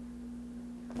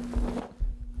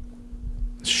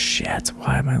 Shit,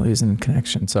 why am I losing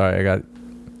connection? Sorry, I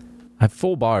have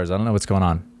full bars. I don't know what's going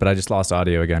on, but I just lost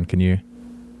audio again. Can you?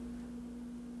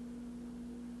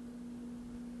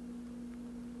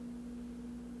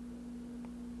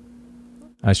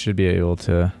 I should be able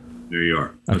to. There you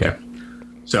are. Okay.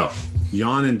 So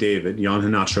Jan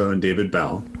Hinachiro and David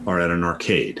Bell are at an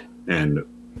arcade, and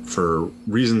for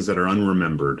reasons that are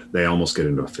unremembered, they almost get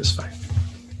into a fist fight.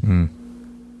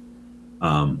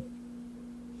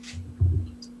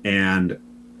 And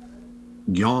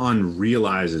Jan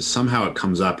realizes, somehow it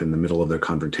comes up in the middle of their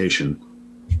confrontation.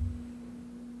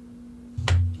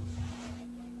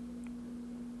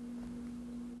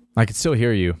 I can still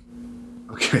hear you.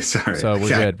 Okay, sorry. So we're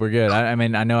good. We're good. I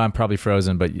mean, I know I'm probably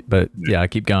frozen, but yeah,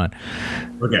 keep going.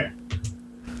 Okay.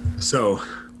 So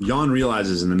Jan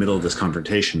realizes in the middle of this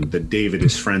confrontation that David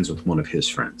is friends with one of his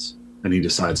friends, and he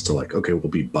decides to like, okay, we'll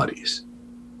be buddies.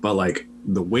 But like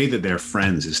the way that they're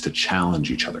friends is to challenge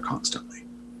each other constantly,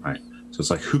 right? So it's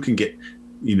like, who can get,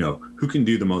 who can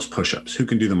do the most push-ups? Who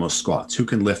can do the most squats? Who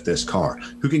can lift this car?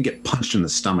 Who can get punched in the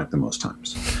stomach the most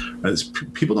times?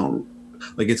 People don't,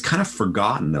 like, it's kind of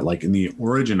forgotten that like in the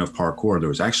origin of parkour, there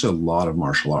was actually a lot of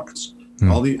martial arts. A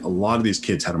lot of these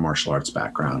kids had a martial arts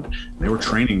background. They were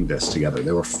training this together.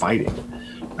 They were fighting,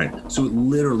 right? So it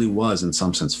literally was, in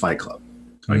some sense, Fight Club.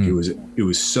 Like it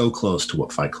was so close to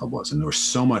what Fight Club was, and there was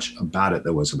so much about it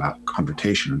that was about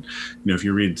confrontation. If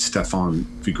you read Stefan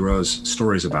Figueroa's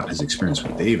stories about his experience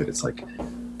with David, it's like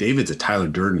David's a Tyler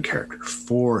Durden character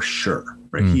for sure,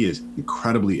 right? He is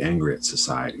incredibly angry at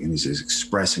society, and he's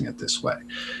expressing it this way,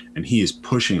 and he is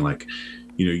pushing like,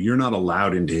 you're not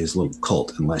allowed into his little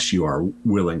cult unless you are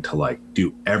willing to like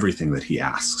do everything that he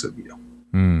asks of you.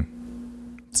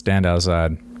 Stand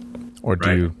outside. Or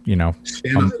do,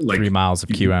 like 3 miles of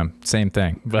QM. Same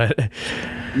thing. But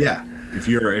yeah, if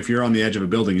you're on the edge of a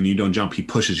building and you don't jump, he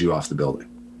pushes you off the building.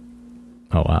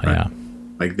 Oh, wow. Right? Yeah.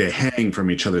 Like they hang from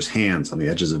each other's hands on the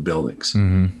edges of buildings.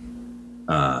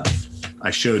 I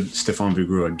showed Stefan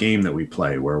Figueroa a game that we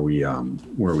play where we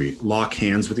lock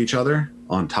hands with each other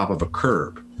on top of a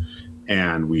curb,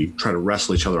 and we try to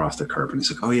wrestle each other off the curb. And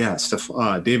he's like, oh yeah,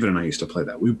 David and I used to play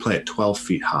that. We would play at 12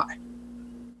 feet high.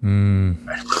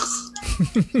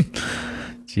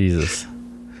 Jesus.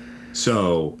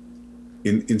 So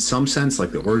in some sense,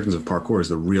 like the origins of parkour is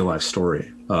the real life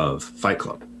story of Fight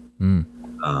Club.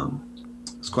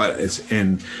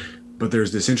 But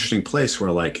there's this interesting place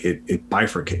where like it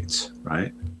bifurcates,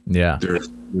 right? Yeah.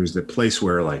 There's the place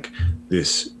where like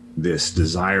this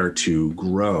desire to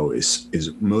grow is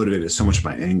motivated so much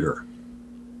by anger.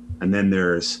 And then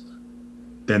there's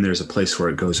a place where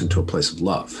it goes into a place of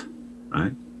love,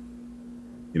 right?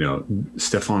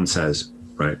 Stefan says,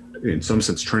 right, in some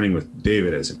sense, training with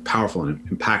David, as powerful and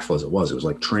impactful as it was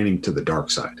like training to the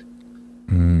dark side.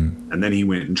 And then he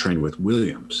went and trained with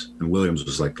Williams, and Williams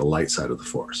was like the light side of the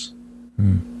force.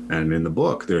 And in the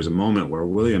book, there's a moment where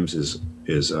Williams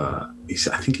I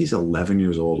think he's 11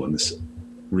 years old when this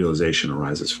realization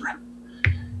arises for him.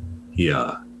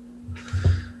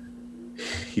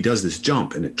 He does this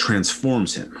jump and it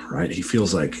transforms him, right? He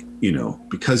feels like,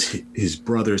 because his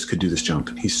brothers could do this jump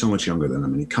and he's so much younger than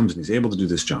them, and he comes and he's able to do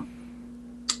this jump.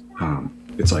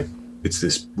 It's like, it's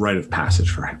this rite of passage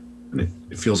for him. And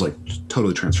it feels like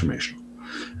totally transformational.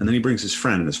 And then he brings his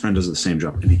friend, and his friend does the same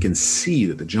jump, and he can see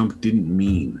that the jump didn't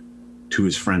mean to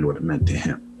his friend what it meant to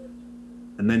him.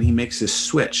 And then he makes this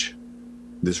switch,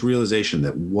 this realization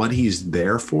that what he's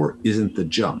there for isn't the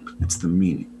jump, it's the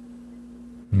meaning.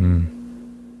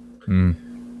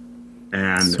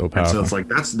 And so it's like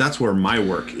that's where my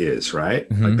work is,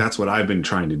 right? Like that's what I've been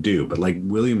trying to do. But like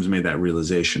Williams made that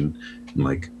realization in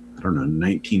like, I don't know,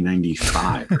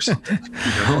 1995 or something.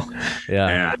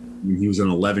 Yeah. And he was an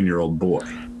 11-year-old boy.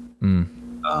 And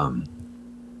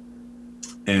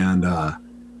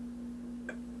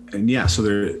yeah, so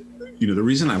there, the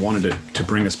reason I wanted to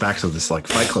bring us back to this like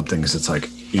Fight Club thing is it's like,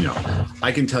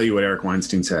 I can tell you what Eric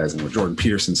Weinstein says and what Jordan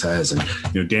Peterson says, and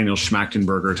Daniel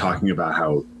Schmachtenberger talking about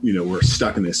how we're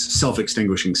stuck in this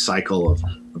self-extinguishing cycle of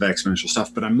exponential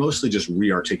stuff, but I'm mostly just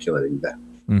re-articulating them,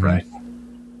 right?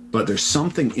 But there's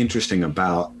something interesting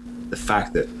about the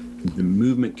fact that the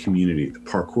movement community, the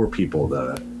parkour people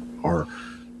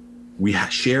we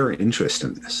share interest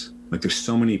in this. Like there's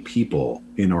so many people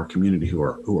in our community who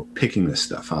are picking this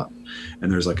stuff up,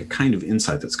 and there's like a kind of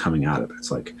insight that's coming out of it.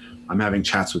 It's like I'm having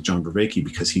chats with John Vervaeke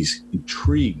because he's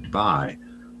intrigued by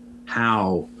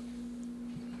how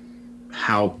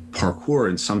parkour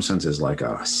in some sense is like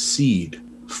a seed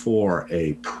for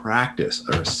a practice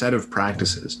or a set of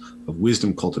practices of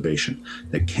wisdom cultivation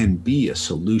that can be a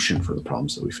solution for the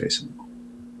problems that we face in the world.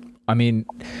 I mean,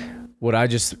 what I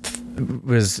just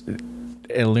was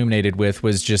illuminated with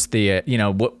was just the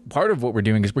what part of what we're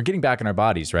doing is we're getting back in our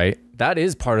bodies, right? That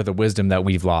is part of the wisdom that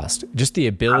we've lost, just the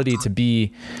ability to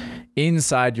be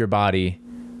inside your body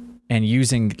and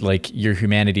using like your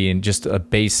humanity and just a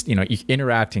base,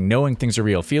 interacting, knowing things are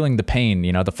real, feeling the pain.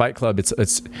 The Fight Club, it's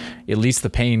at least the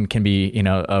pain can be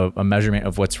a measurement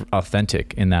of what's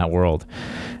authentic in that world.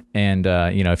 And,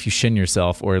 if you shin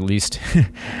yourself, or at least,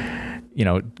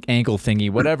 ankle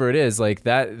thingy, whatever it is, like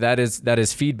that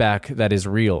is feedback that is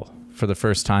real for the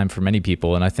first time for many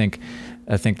people. And I think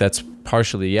that's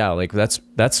partially, like that's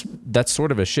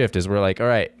sort of a shift, is we're like, all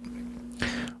right,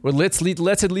 well, let's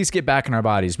at least get back in our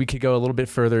bodies. We could go a little bit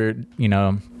further,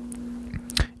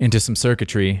 into some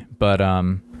circuitry, but,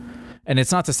 and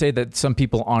it's not to say that some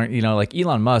people aren't, like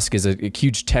Elon Musk is a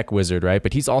huge tech wizard, right?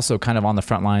 But he's also kind of on the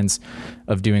front lines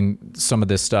of doing some of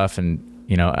this stuff. And,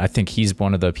 I think he's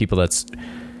one of the people that's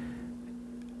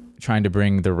trying to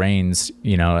bring the reins,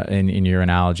 in your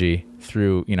analogy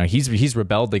through, he's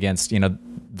rebelled against, them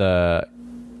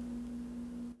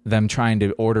trying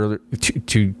to order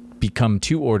to become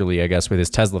too orderly, I guess, with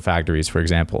his Tesla factories, for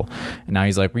example. And now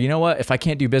he's like, well, you know what? If I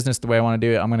can't do business the way I want to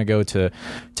do it, I'm going to go to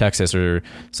Texas or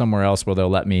somewhere else where they'll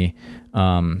let me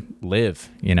live,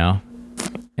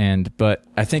 But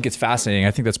I think it's fascinating.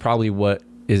 I think that's probably what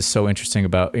is so interesting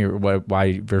about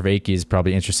why Vervaeke is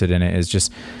probably interested in it, is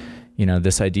just,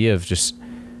 this idea of just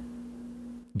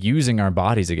using our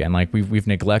bodies again. Like we've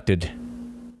neglected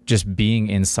just being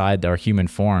inside our human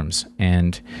forms.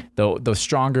 And the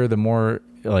stronger, the more,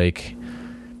 like,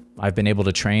 I've been able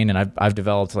to train, and I've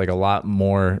developed like a lot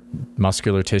more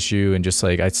muscular tissue, and just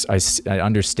like I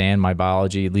understand my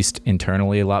biology, at least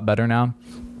internally, a lot better now.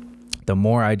 The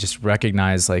more I just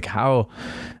recognize like how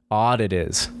odd it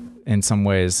is in some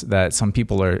ways that some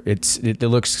people are, it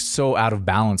looks so out of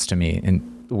balance to me. And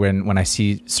when I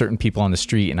see certain people on the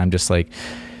street, and I'm just like,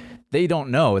 they don't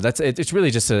know. It's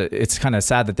really just it's kind of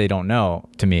sad that they don't know,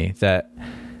 to me, that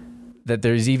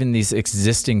there's even these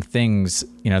existing things,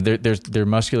 their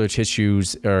muscular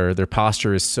tissues or their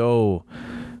posture is so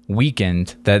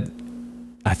weakened that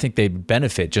I think they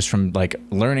benefit just from like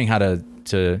learning how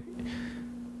to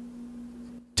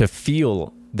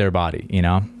feel their body,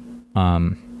 Yeah.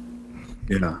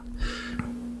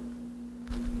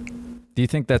 Do you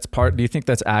think that's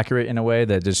accurate in a way,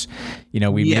 that just,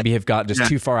 maybe have got just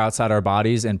too far outside our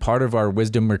bodies, and part of our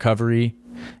wisdom recovery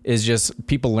is just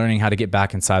people learning how to get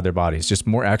back inside their bodies, just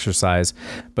more exercise,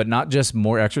 but not just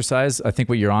more exercise. I think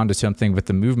what you're on to something with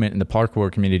the movement in the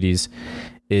parkour communities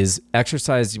is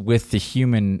exercise with the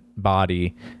human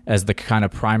body as the kind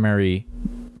of primary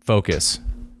focus,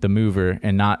 the mover,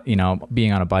 and not,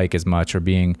 being on a bike as much, or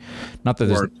being not that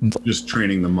or just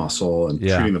training the muscle and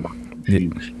treating the body.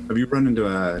 Have you run into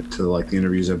like the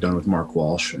interviews I've done with Mark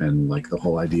Walsh and like the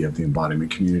whole idea of the embodiment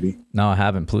community? No, I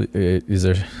haven't. Is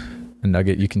there a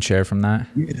nugget you can share from that?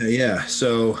 Yeah.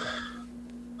 So,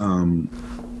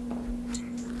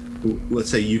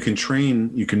 let's say you can train,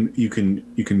 you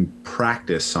can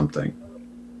practice something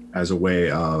as a way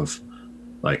of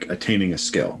like attaining a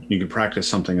skill. You can practice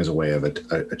something as a way of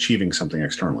achieving something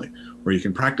externally, or you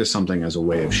can practice something as a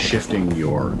way of shifting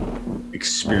your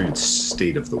experience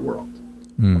state of the world.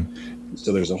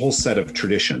 So there's a whole set of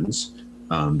traditions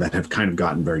that have kind of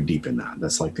gotten very deep in that.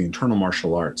 That's like the internal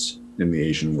martial arts in the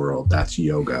Asian world. That's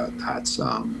yoga. That's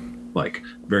like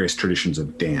various traditions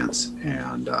of dance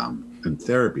and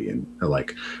therapy, and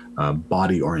like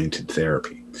body-oriented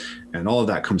therapy. And all of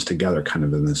that comes together kind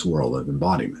of in this world of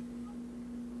embodiment.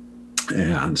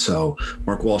 And so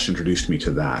Mark Walsh introduced me to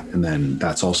that. And then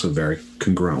that's also very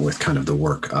congruent with kind of the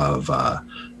work of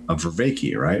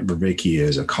Vervaeke, right? Vervaeke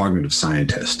is a cognitive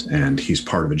scientist, and he's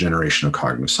part of a generation of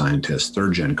cognitive scientists,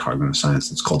 third-gen cognitive science.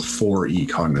 That's called 4E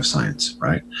cognitive science,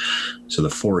 right? So the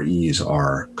 4 E's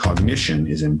are: cognition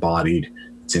is embodied,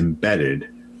 it's embedded,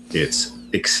 it's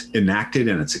enacted,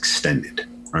 and it's extended,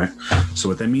 right? So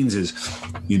what that means is,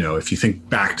 if you think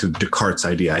back to Descartes'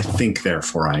 idea, I think,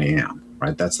 therefore I am.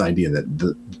 Right, that's the idea that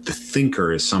the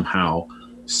thinker is somehow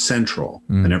central,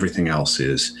 and everything else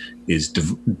is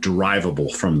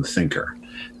derivable from the thinker.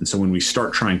 And so when we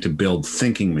start trying to build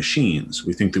thinking machines,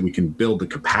 we think that we can build the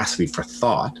capacity for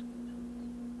thought,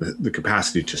 the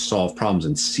capacity to solve problems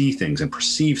and see things and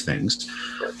perceive things,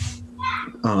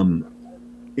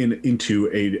 into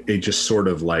a just sort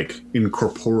of like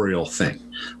incorporeal thing.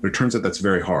 But it turns out that's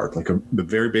very hard. Like the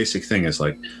very basic thing is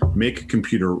like make a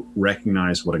computer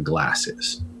recognize what a glass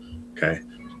is. Okay.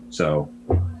 So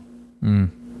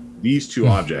these two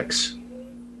objects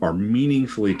are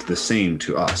meaningfully the same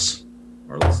to us.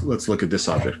 Or let's look at this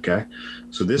object. Okay.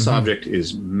 So this object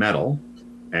is metal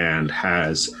and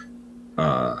has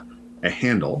a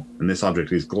handle, and this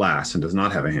object is glass and does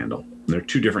not have a handle. And they're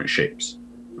two different shapes.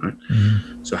 Right?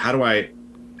 So how do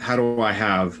I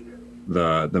have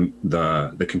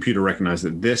the computer recognize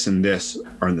that this and this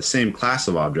are in the same class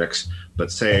of objects,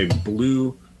 but say a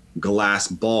blue glass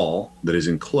ball that is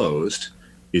enclosed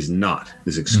is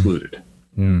excluded?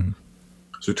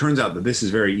 So it turns out that this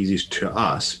is very easy to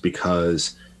us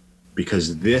because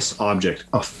because this object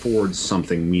affords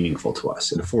something meaningful to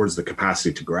us. It affords the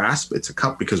capacity to grasp. It's a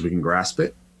cup because we can grasp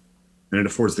it. And it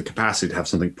affords the capacity to have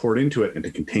something poured into it and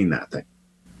to contain that thing.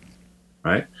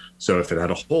 Right? So if it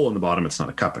had a hole in the bottom, it's not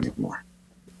a cup anymore.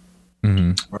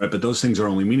 Mm-hmm. Right? But those things are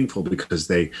only meaningful because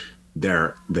they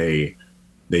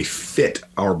fit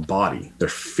our body. They're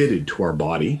fitted to our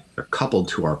body. They're coupled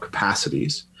to our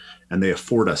capacities, and they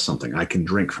afford us something. I can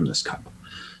drink from this cup.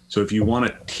 So if you want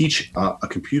to teach a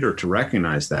computer to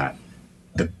recognize that,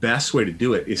 the best way to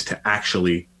do it is to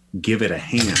actually give it a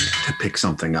hand to pick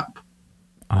something up.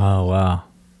 Oh, wow.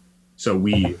 So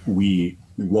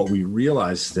what we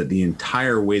realize is that the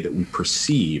entire way that we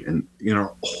perceive and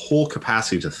our whole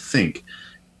capacity to think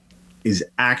is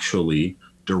actually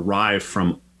derived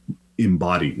from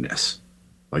embodiedness.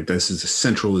 Like this is a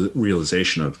central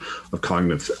realization of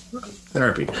cognitive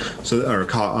therapy,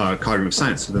 cognitive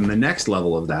science. So then the next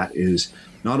level of that is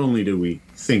not only do we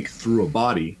think through a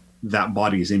body, that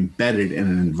body is embedded in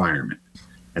an environment,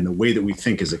 and the way that we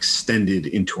think is extended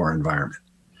into our environment.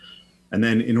 And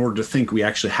then in order to think, we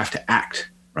actually have to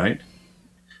act, right?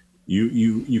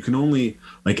 You can only,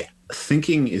 like,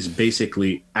 thinking is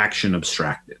basically action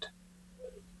abstracted.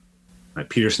 Right?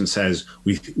 Peterson says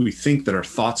we think that our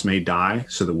thoughts may die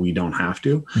so that we don't have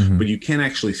to, but you can't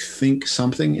actually think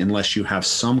something unless you have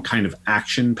some kind of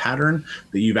action pattern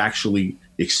that you've actually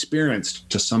experienced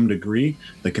to some degree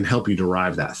that can help you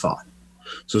derive that thought.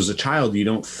 So as a child, you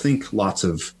don't think lots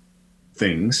of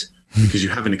things because you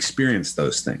haven't experienced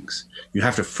those things. You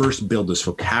have to first build this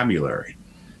vocabulary.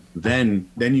 Then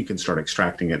you can start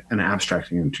extracting it and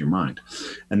abstracting it into your mind.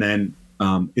 And then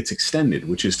it's extended,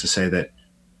 which is to say that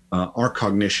our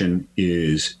cognition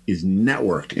is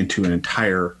networked into an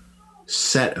entire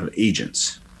set of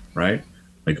agents, right?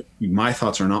 Like my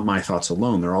thoughts are not my thoughts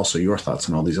alone. They're also your thoughts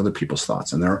and all these other people's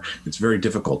thoughts. And it's very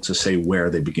difficult to say where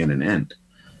they begin and end.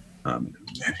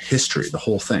 History, the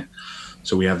whole thing.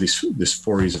 So we have this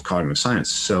forays of cognitive science.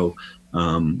 So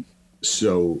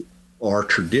our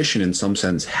tradition in some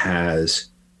sense has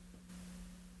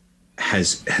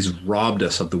robbed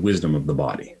us of the wisdom of the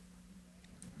body.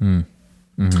 Mm-hmm.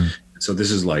 So this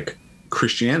is like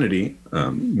Christianity,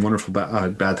 wonderful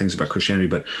bad things about Christianity.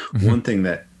 But one thing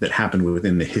that happened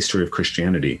within the history of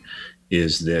Christianity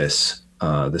is this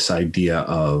idea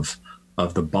of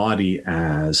the body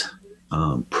as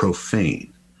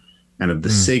profane and of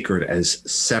the sacred as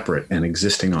separate and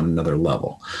existing on another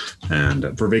level. And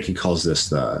Vervaeke calls this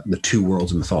the two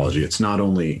worlds of mythology. It's not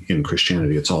only in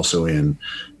Christianity, it's also in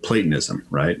Platonism,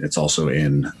 right? It's also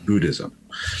in Buddhism.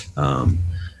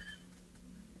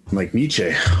 Like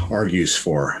Nietzsche argues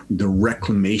for the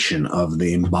reclamation of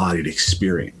the embodied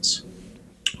experience.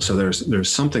 So there's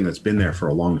something that's been there for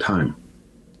a long time.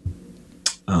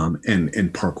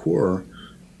 And parkour,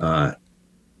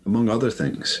 among other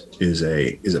things, is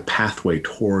a pathway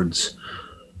towards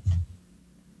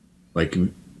like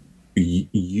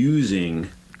using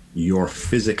your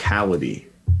physicality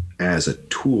as a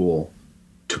tool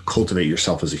to cultivate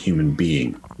yourself as a human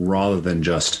being, rather than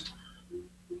just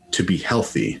to be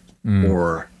healthy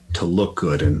or to look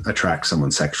good and attract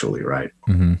someone sexually, right?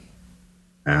 Mm-hmm.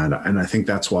 And I think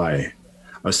that's why I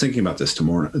was thinking about this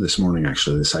this morning,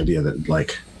 actually, this idea that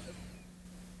like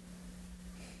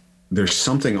there's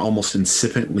something almost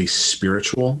insipidly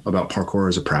spiritual about parkour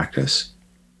as a practice.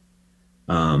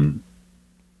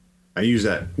 I use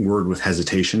that word with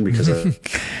hesitation because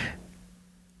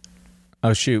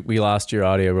oh shoot, we lost your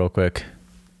audio real quick.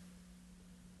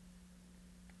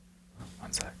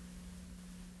 One sec.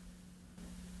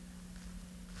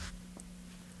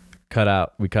 Cut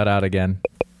out. We cut out again.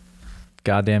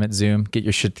 God damn it, Zoom. Get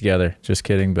your shit together. Just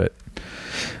kidding, but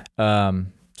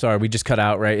sorry, we just cut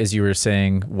out right as you were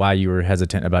saying why you were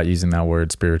hesitant about using that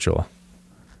word spiritual.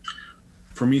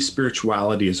 For me,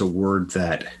 spirituality is a word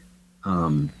that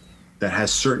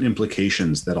has certain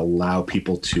implications that allow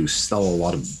people to sell a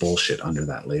lot of bullshit under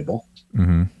that label.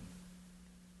 Mm-hmm.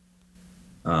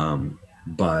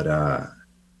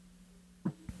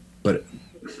 But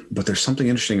there's something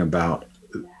interesting about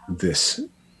this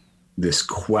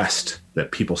quest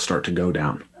that people start to go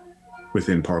down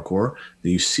within parkour, that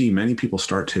you see many people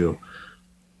start to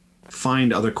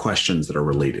find other questions that are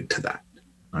related to that,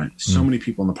 right? So many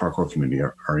people in the parkour community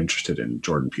are interested in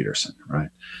Jordan Peterson, right?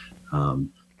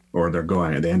 Or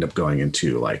they end up going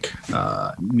into like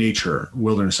nature,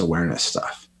 wilderness awareness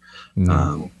stuff,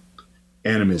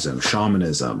 animism,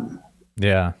 shamanism.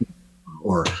 Yeah.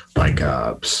 Or like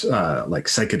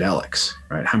psychedelics,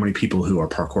 right? How many people who are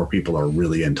parkour people are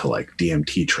really into like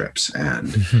DMT trips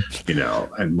and,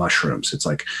 and mushrooms? It's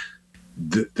like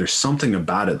there's something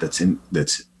about it that's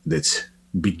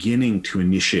beginning to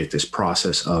initiate this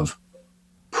process of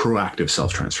proactive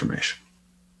self-transformation.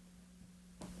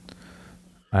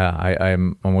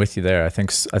 I'm with you there. I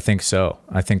think so.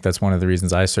 I think that's one of the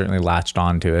reasons I certainly latched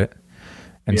onto it,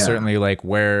 and certainly like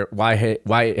why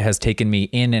it has taken me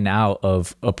in and out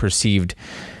of a perceived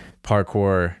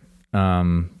parkour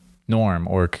norm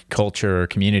or culture or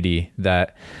community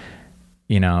that,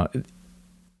 you know,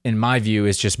 in my view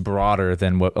is just broader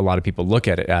than what a lot of people look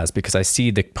at it as, because I see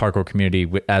the parkour community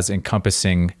as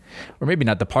encompassing, or maybe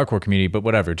not the parkour community, but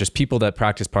whatever, just people that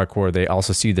practice parkour. They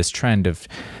also see this trend of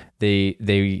they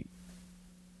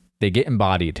get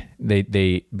embodied,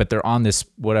 but they're on this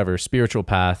whatever spiritual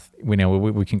path,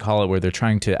 we can call it, where they're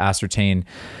trying to ascertain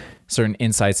certain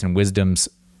insights and wisdoms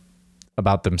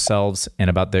about themselves and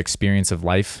about the experience of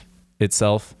life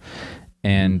itself.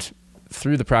 And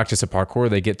through the practice of parkour,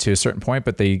 they get to a certain point,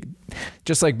 but they,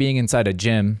 just like being inside a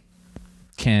gym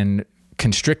can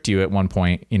constrict you at one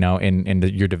point, you know, in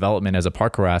your development as a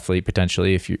parkour athlete,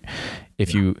 potentially, if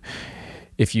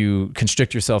you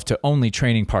constrict yourself to only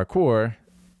training parkour,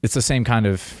 it's the same kind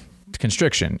of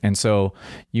constriction. And so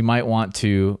you might want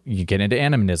to, you get into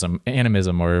animism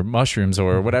or mushrooms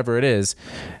or whatever it is,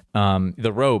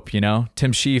 the rope, you know,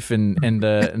 Tim Sheaf and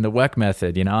the Weck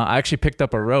method, you know. I actually picked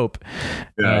up a rope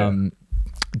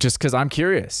just because I'm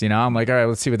curious, you know. I'm like, all right,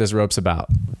 let's see what this rope's about.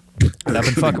 And I've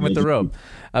been fucking with the rope.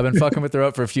 I've been fucking with the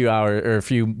rope for a few hours or a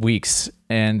few weeks.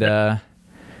 And I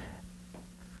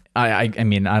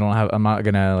mean, I'm not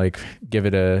gonna like give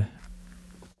it a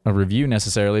review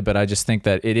necessarily, but I just think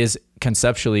that it is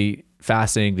conceptually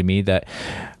fascinating to me that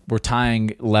we're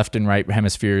tying left and right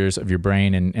hemispheres of your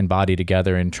brain and body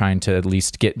together and trying to at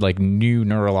least get like new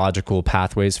neurological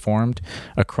pathways formed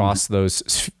across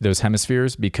those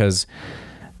hemispheres, because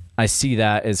I see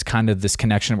that as kind of this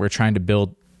connection we're trying to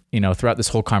build, you know, throughout this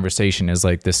whole conversation, is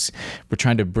like this, we're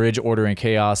trying to bridge order and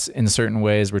chaos in certain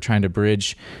ways. We're trying to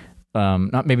bridge,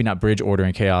 not bridge order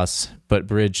and chaos, but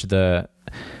bridge the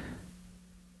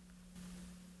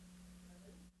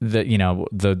you know,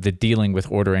 the dealing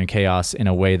with order and chaos in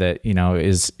a way that, you know,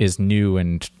 is new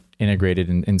and integrated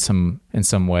in some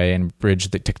way, and bridge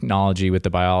the technology with the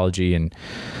biology and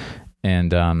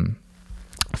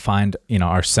find, you know,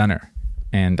 our center.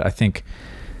 And I think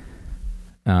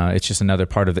it's just another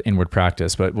part of the inward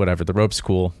practice, but whatever, the rope's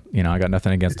cool. You know, I got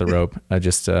nothing against the rope. I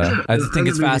just, I think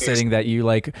it's fascinating that you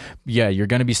like, you're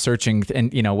going to be searching,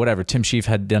 and, you know, whatever, Tim Sheaf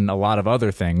had done a lot of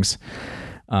other things.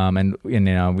 And you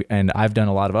know, and I've done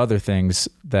a lot of other things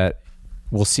that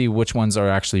we'll see which ones are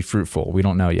actually fruitful. We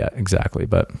don't know yet exactly,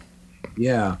 but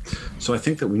yeah. So I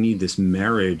think that we need this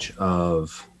marriage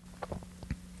of,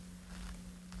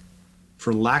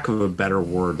 for lack of a better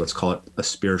word, let's call it a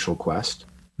spiritual quest,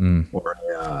 or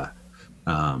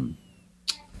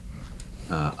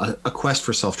a quest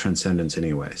for self-transcendence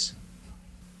anyways,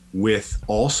 with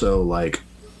also like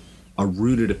a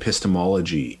rooted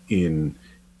epistemology in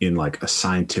like a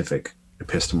scientific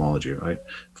epistemology, right?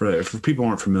 For people who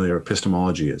aren't familiar,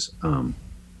 epistemology is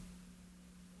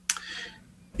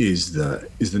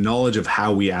the knowledge of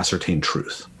how we ascertain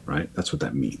truth, right? That's what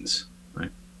that means,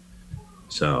 right?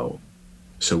 So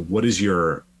what is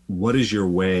your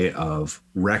way of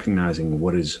recognizing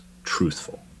what is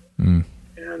truthful?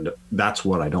 And that's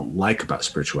what I don't like about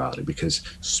spirituality, because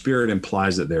spirit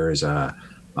implies that there is a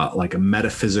like a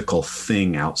metaphysical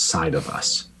thing outside of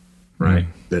us, right?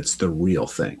 That's the real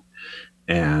thing.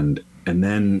 And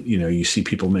then, you know, you see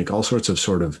people make all sorts of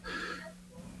sort of,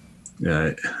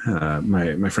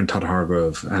 my friend Todd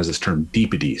Hargrove has this term,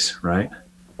 deepities, right?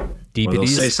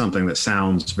 Deepities? They'll say something that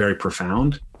sounds very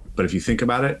profound, but if you think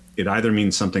about it, it either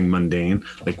means something mundane,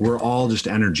 like we're all just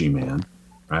energy, man,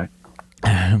 right?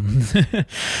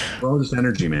 We're all just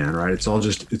energy, man, right?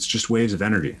 It's just waves of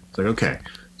energy. It's like, okay,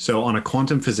 so on a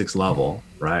quantum physics level,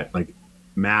 right? Like,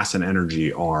 mass and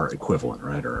energy are equivalent,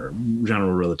 right? Or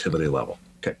general relativity level.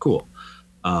 Okay, cool.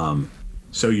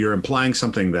 So you're implying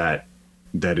something that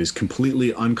is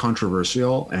completely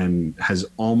uncontroversial and has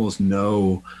almost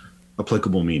no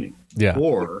applicable meaning. Yeah.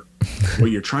 Or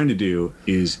what you're trying to do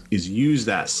is use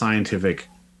that scientific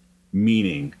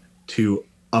meaning to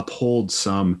uphold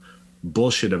some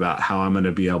bullshit about how I'm going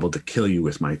to be able to kill you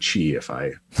with my chi if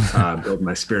I build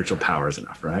my spiritual powers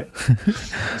enough, right? So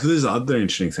this is the other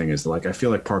interesting thing, is like I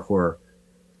feel like parkour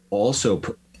also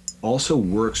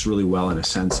works really well in a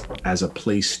sense as a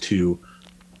place to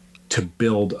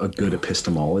build a good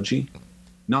epistemology.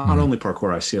 Not only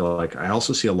parkour, I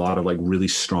also see a lot of like really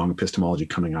strong epistemology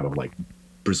coming out of like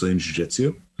Brazilian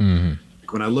jiu-jitsu. When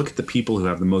I look at the people who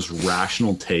have the most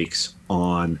rational takes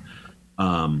on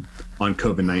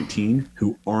COVID-19,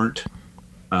 who aren't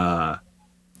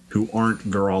who aren't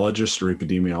virologists or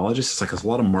epidemiologists. It's like there's a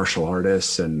lot of martial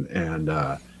artists and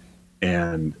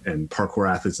parkour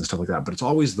athletes and stuff like that. But it's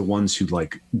always the ones who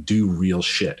like do real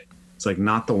shit. It's like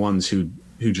not the ones who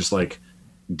just like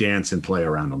dance and play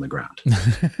around on the ground.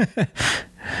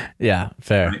 Yeah,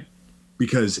 fair. Right?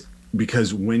 Because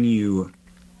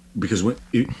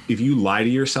if you lie to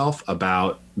yourself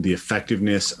about the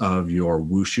effectiveness of your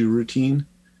wushu routine,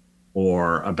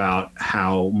 or about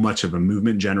how much of a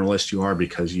movement generalist you are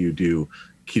because you do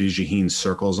Kirijihin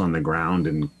circles on the ground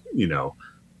and, you know,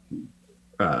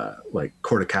 like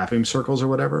corticapim circles or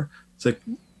whatever, it's like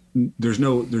there's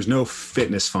no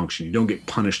fitness function. You don't get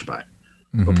punished by it.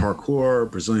 But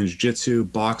parkour, Brazilian jiu-jitsu,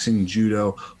 boxing,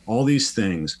 judo, all these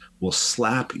things will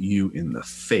slap you in the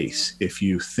face if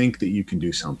you think that you can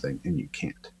do something and you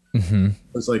can't.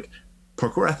 It's like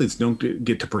parkour athletes don't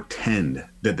get to pretend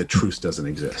that the truth doesn't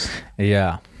exist.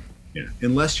 Yeah.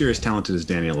 Unless you're as talented as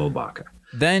Daniel Ilbaka.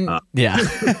 Then,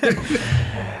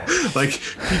 like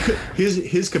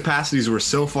his capacities were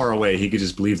so far away, he could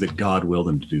just believe that God willed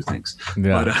him to do things.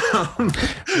 Yeah.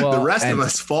 But the rest of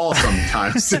us fall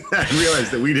sometimes and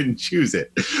realize that we didn't choose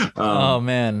it. Oh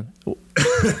man,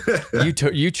 you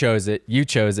chose it. You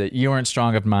chose it. You weren't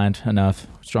strong of mind enough,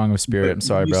 strong of spirit. I'm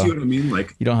sorry, bro. You see what I mean?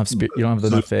 Like you don't have spirit. You don't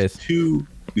have enough faith.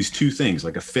 These two things,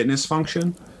 like a fitness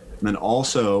function, and then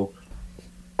also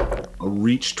a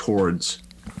reach towards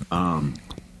a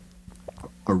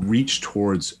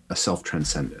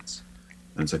self-transcendence.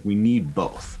 And it's like we need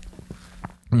both.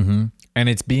 And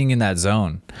it's being in that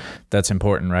zone that's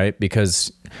important, right?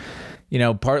 Because, you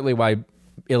know, partly why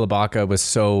Ilibaka was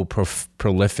so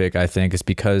prolific, I think, is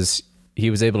because he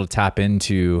was able to tap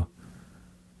into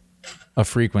a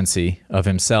frequency of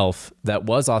himself that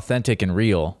was authentic and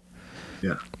real.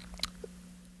 Yeah.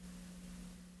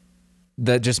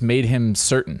 That just made him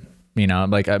certain. You know,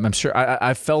 like I'm sure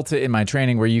I felt it in my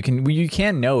training where you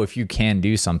can know if you can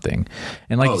do something.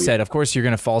 And like you said, of course you're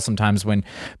going to fall sometimes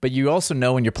but you also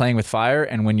know when you're playing with fire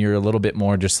and when you're a little bit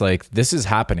more just like, this is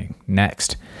happening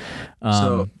next.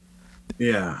 And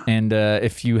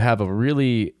if you have a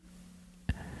really,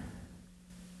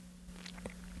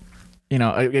 you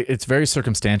know, it's very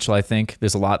circumstantial. I think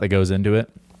there's a lot that goes into it,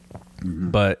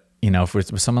 but you know,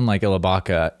 with someone like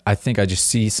Ilibaka, I think I just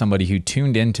see somebody who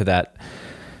tuned into that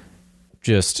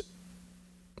just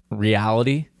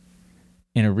reality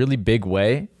in a really big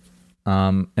way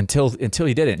until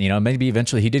he didn't, you know, maybe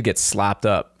eventually he did get slapped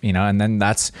up, you know, and then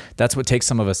that's what takes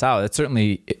some of us out. It's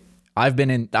certainly, I've been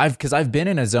in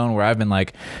a zone where I've been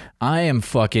like, I am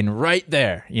fucking right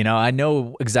there. You know, I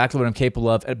know exactly what I'm capable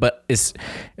of, but it's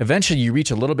eventually you reach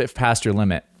a little bit past your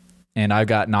limit. And I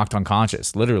got knocked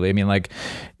unconscious, literally. I mean, like,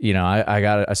 you know,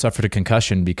 I suffered a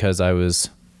concussion because I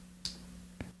was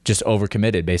just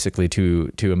overcommitted basically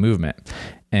to a movement.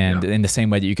 And in the same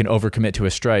way that you can overcommit to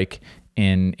a strike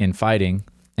in fighting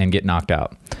and get knocked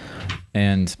out.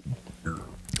 And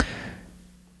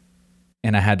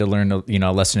I had to learn, you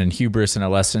know, a lesson in hubris and a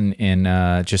lesson in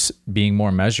just being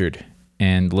more measured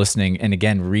and listening. And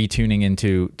again, retuning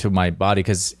into my body.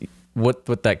 Because what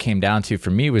that came down to for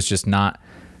me was just not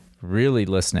really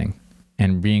listening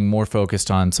and being more focused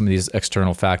on some of these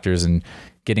external factors and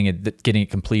getting it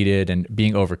completed and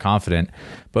being overconfident.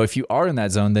 But if you are in that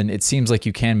zone, then it seems like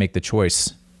you can make the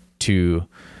choice to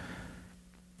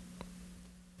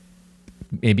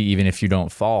maybe even if you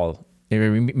don't fall,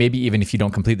 maybe even if you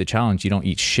don't complete the challenge, you don't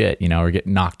eat shit, you know, or get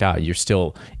knocked out, you're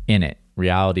still in it.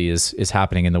 Reality is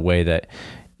happening in the way that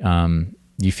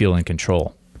you feel in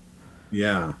control.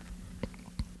 Yeah.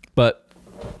 But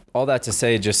all that to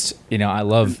say, just, you know, I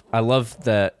love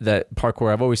that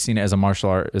parkour. I've always seen it as a martial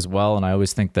art as well. And I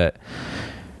always think that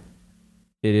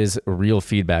it is real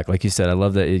feedback. Like you said, I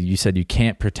love that you said you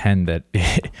can't pretend that.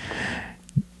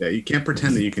 Yeah. You can't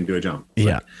pretend that you can do a jump.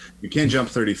 Like, you can't jump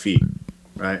 30 feet,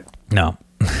 right? No.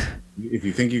 If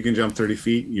you think you can jump 30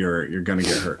 feet, you're going to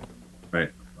get hurt.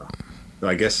 Right. So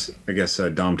I guess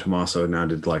Dom Tomaso now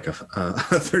did like a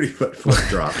 30-foot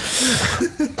drop.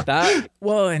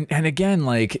 And again,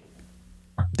 like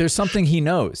there's something he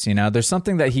knows, you know, there's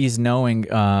something that he's knowing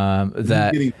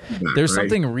that there's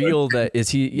something real that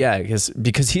is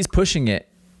because he's pushing it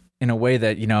in a way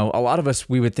that, you know, a lot of us,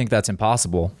 we would think that's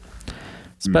impossible,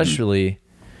 especially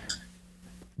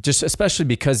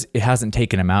because it hasn't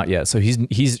taken him out yet. So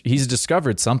he's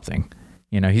discovered something.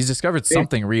 You know, he's discovered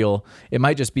something real. It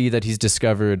might just be that he's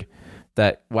discovered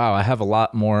that, wow, I have a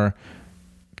lot more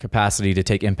capacity to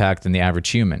take impact than the average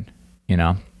human, you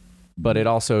know? But it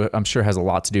also, I'm sure, has a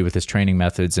lot to do with his training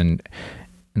methods and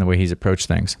the way he's approached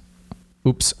things.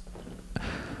 Oops.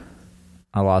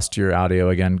 I lost your audio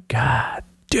again. God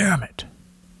damn it.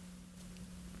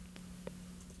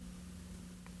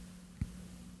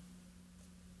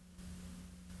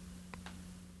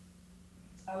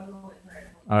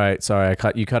 All right. Sorry.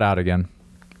 You cut out again.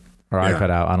 Or I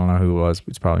cut out. I don't know who it was.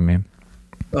 It's probably me.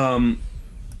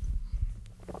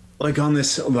 Like on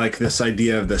this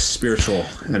idea of the spiritual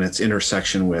and its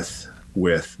intersection with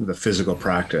the physical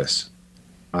practice,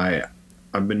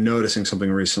 I've been noticing something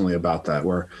recently about that,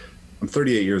 where I'm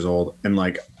 38 years old and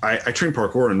like I trained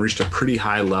parkour and reached a pretty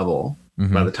high level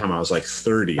by the time I was like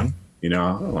 30. You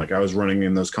know, like I was running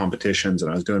in those competitions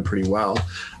and I was doing pretty well.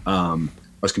 I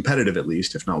was competitive, at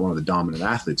least, if not one of the dominant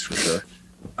athletes for sure.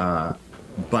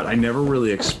 But I never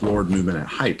really explored movement at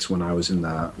heights when I was in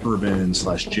the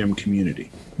urban/gym community.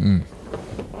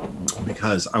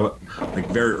 Because like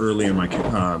very early in my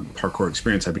parkour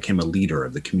experience, I became a leader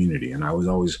of the community, and I was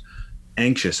always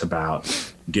anxious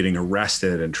about getting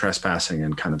arrested and trespassing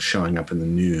and kind of showing up in the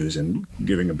news and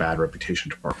giving a bad reputation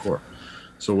to parkour.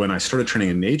 So when I started training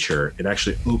in nature, it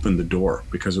actually opened the door,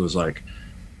 because it was like,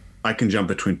 I can jump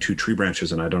between two tree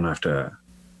branches and I don't have to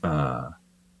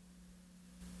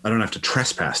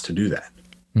trespass to do that.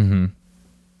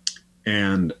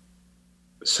 And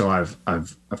so I've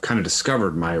kind of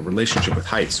discovered my relationship with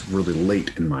heights really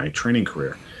late in my training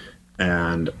career.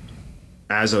 And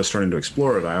as I was starting to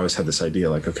explore it, I always had this idea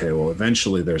like, okay, well,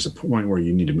 eventually there's a point where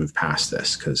you need to move past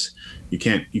this, because you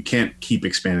can't keep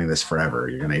expanding this forever.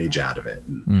 You're going to age out of it.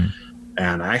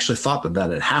 And I actually thought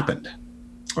that had happened.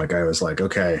 Like I was like,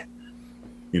 okay,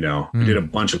 you know, I did a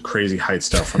bunch of crazy height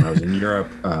stuff when I was in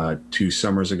Europe 2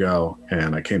 summers ago,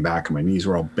 and I came back and my knees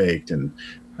were all baked, and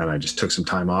I just took some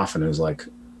time off, and it was like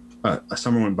a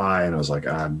summer went by and I was like,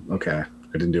 okay,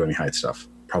 I didn't do any height stuff.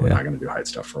 Probably not going to do height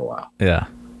stuff for a while. Yeah.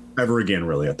 Ever again,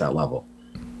 really, at that level.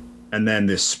 And then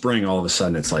this spring, all of a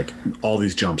sudden, it's like all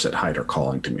these jumps at height are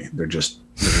calling to me. They're just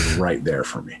right there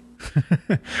for me.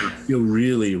 I feel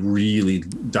really, really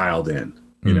dialed in,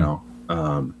 you know?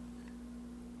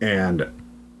 And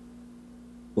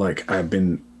like I've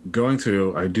been going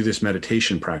through, I do this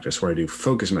meditation practice where I do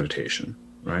focus meditation,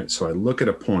 right? So I look at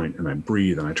a point and I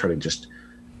breathe and I try to just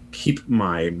keep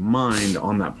my mind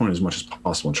on that point as much as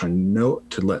possible and try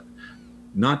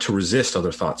not to resist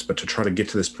other thoughts, but to try to get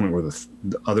to this point where the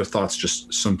other thoughts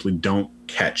just simply don't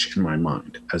catch in my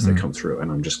mind as they come through. And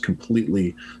I'm just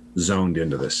completely zoned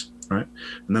into this, right?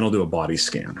 And then I'll do a body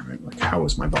scan, right? Like, how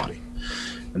is my body?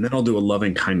 And then I'll do a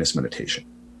loving kindness meditation.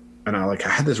 And I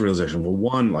had this realization, well,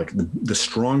 one, like the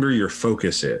stronger your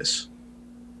focus is,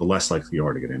 the less likely you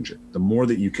are to get injured. The more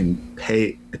that you can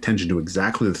pay attention to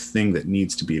exactly the thing that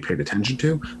needs to be paid attention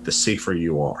to, the safer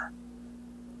you are.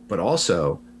 But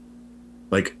also,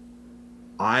 like,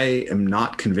 I am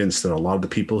not convinced that a lot of the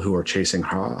people who are chasing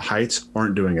heights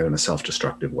aren't doing it in a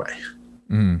self-destructive way.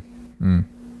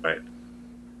 Right.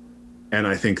 And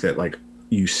I think that like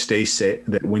you stay safe,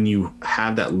 that when you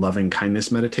have that loving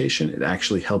kindness meditation, it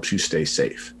actually helps you stay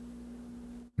safe.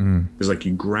 Because like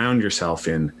you ground yourself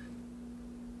in,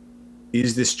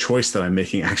 is this choice that I'm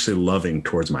making actually loving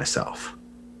towards myself?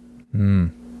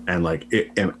 And like,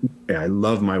 and I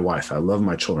love my wife. I love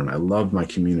my children. I love my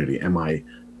community. Am I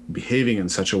behaving in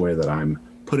such a way that I'm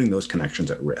putting those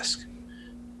connections at risk?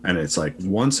 And it's like,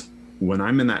 when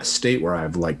I'm in that state where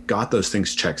I've like got those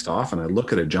things checked off and I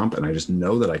look at a jump and I just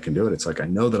know that I can do it. It's like, I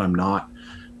know that I'm not,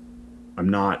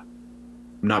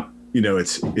 you know,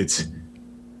 it's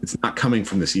not coming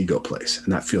from this ego place,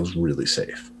 and that feels really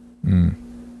safe.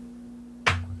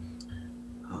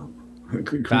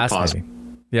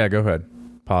 Fascinating. Yeah, go ahead.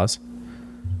 Pause.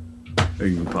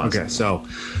 You can pause. Okay, so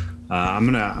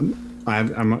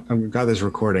I've got this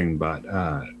recording, but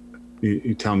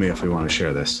you tell me if we want to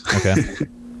share this. Okay.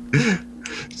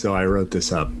 So I wrote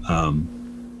this up.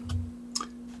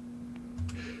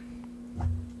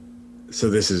 So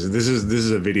this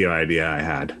is a video idea I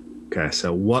had. Okay,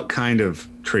 so what kind of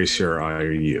tracer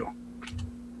are you?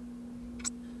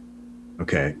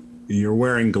 Okay, you're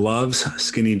wearing gloves,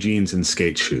 skinny jeans, and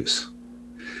skate shoes.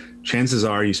 Chances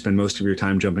are you spend most of your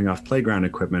time jumping off playground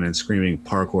equipment and screaming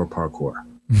parkour, parkour.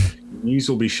 Knees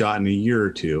will be shot in a year or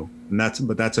two,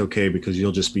 but that's okay, because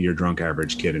you'll just be your drunk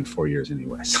average kid in 4 years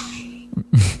anyways.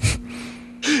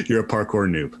 You're a parkour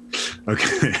noob.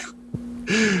 Okay.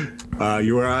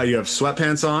 You have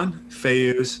sweatpants on,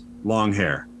 fayous, long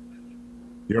hair.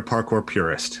 You're a parkour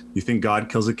purist. You think God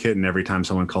kills a kitten every time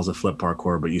someone calls a flip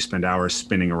parkour, but you spend hours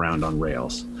spinning around on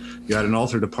rails. You had an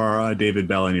altar to David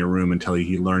Bell in your room until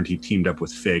he learned he teamed up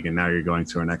with Fig, and now you're going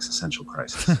through an existential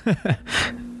crisis.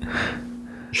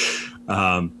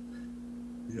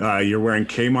 You're wearing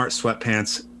Kmart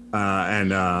sweatpants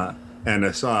and a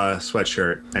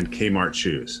sweatshirt and Kmart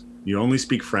shoes. You only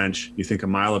speak French. You think a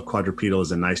mile of quadrupedal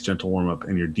is a nice, gentle warm-up,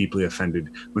 and you're deeply offended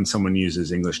when someone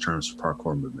uses English terms for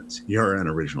parkour movements. You're an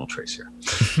original tracer.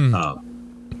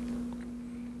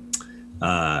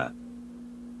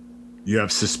 You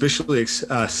have suspiciously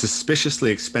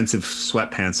expensive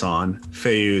sweatpants on,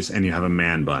 fayous, and you have a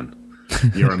man bun.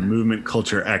 You're a movement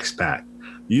culture expat.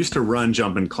 You used to run,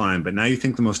 jump, and climb, but now you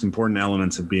think the most important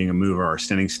elements of being a mover are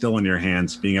standing still on your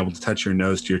hands, being able to touch your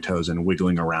nose to your toes, and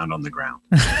wiggling around on the ground.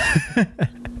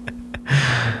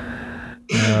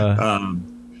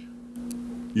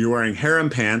 You're wearing harem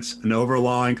pants, an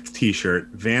overlength t-shirt,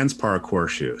 Vans parkour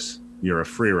shoes. You're a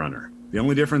free runner. The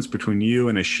only difference between you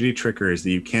and a shitty tricker is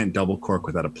that you can't double cork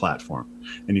without a platform.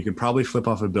 And you can probably flip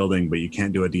off a building, but you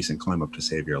can't do a decent climb up to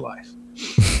save your life.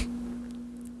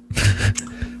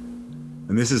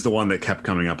 And this is the one that kept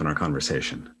coming up in our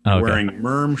conversation. Okay. Wearing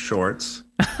merm shorts,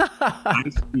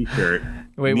 nice t-shirt.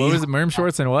 Wait, what was it? Merm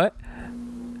shorts and what?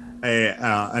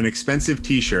 An expensive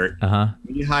t-shirt,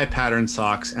 knee-high pattern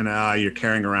socks, and you're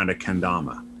carrying around a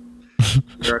kendama.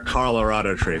 You're a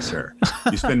Colorado tracer.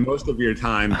 You spend most of your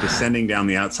time descending down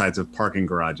the outsides of parking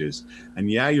garages. And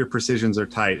yeah, your precisions are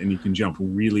tight and you can jump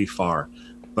really far.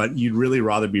 But you'd really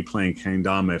rather be playing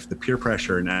kendama if the peer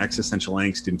pressure and existential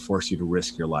angst didn't force you to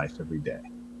risk your life every day.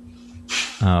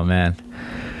 Oh, man.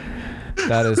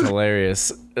 That is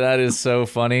hilarious. That is so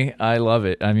funny. I love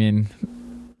it. I mean,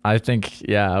 I think,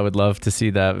 I would love to see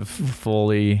that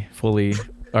fully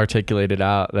articulated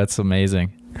out. That's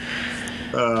amazing.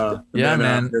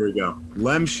 Man. Here we go.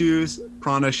 Lem shoes,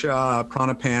 prana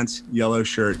pants, yellow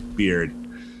shirt, beard.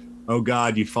 Oh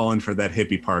God, you've fallen for that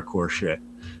hippie parkour shit.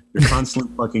 You're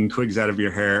constantly plucking twigs out of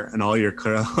your hair, and all your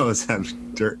clothes have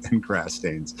dirt and grass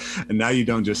stains. And now you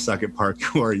don't just suck at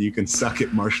parkour, you can suck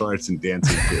at martial arts and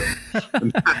dancing too.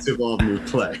 And that's evolved new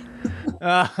play.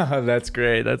 Oh, that's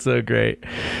great. That's so great.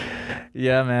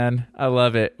 Yeah, man. I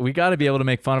love it. We got to be able to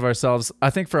make fun of ourselves. I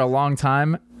think for a long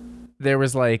time, there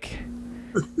was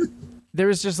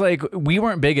just like, we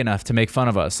weren't big enough to make fun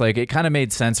of us. Like, it kind of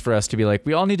made sense for us to be like,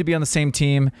 we all need to be on the same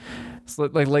team. So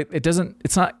like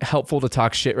it's not helpful to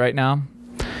talk shit right now.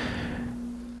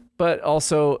 But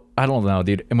also, I don't know,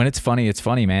 dude. And when it's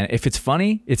funny, man. If it's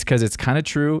funny, it's because it's kind of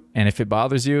true. And if it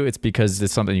bothers you, it's because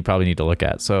it's something you probably need to look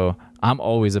at. So I'm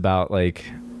always about I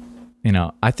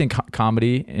think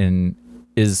comedy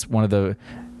is one of the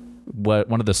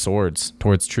swords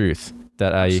towards truth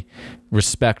that I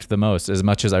respect the most, as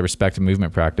much as I respect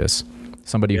movement practice.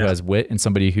 Somebody who has wit and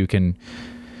somebody who can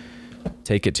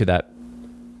take it to that,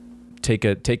 take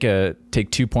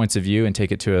 2 points of view and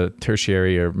take it to a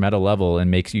tertiary or meta level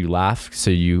and make you laugh. So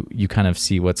you kind of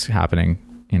see what's happening.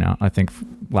 I think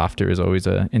laughter is always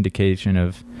an indication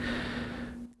of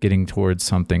getting towards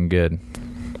something good.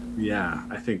 Yeah,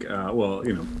 I think,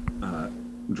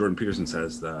 Jordan Peterson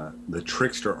says the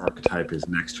trickster archetype is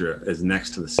next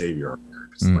to the savior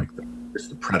archetype. It's it's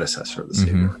the predecessor of the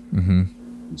savior. Mm-hmm.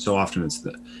 And so often it's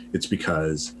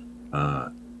because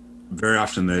very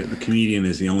often the comedian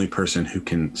is the only person who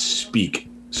can speak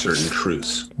certain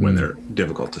truths when they're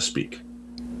difficult to speak.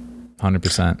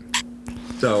 100%.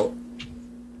 So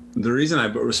the reason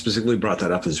I specifically brought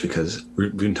that up is because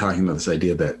we've been talking about this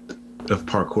idea of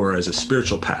parkour as a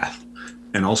spiritual path,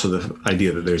 and also the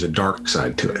idea that there's a dark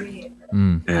side to it.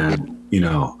 And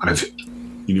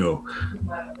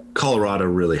Colorado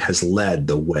really has led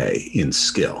the way in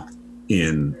skill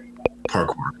in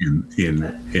parkour, in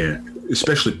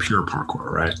especially pure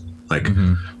parkour, right? Like,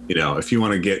 if you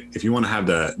want to have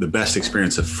the best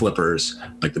experience of flippers,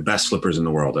 like the best flippers in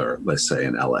the world are, let's say,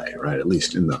 in LA, right? At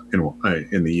least in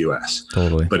the US.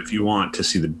 Totally. But if you want to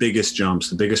see the biggest jumps,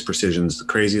 the biggest precisions, the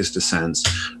craziest descents,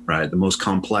 right? The most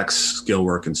complex skill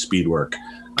work and speed work,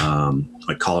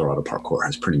 like Colorado parkour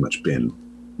has pretty much been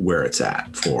where it's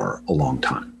at for a long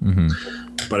time.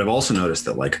 But I've also noticed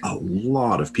that like a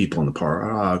lot of people in the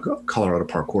Colorado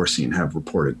parkour scene have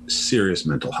reported serious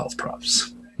mental health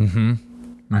problems.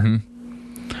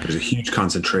 There's a huge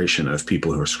concentration of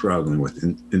people who are struggling with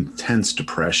intense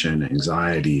depression,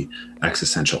 anxiety,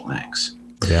 existential angst.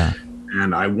 Yeah.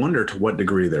 And I wonder to what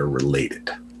degree they're related.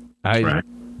 I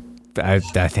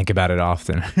think about it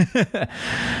often.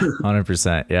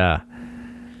 100%. Yeah.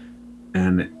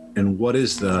 And what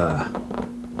is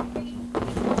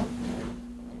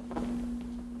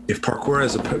if parkour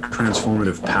has a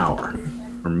transformative power,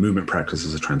 or movement practice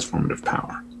is a transformative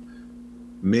power,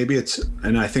 maybe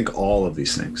and I think all of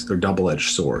these things, they're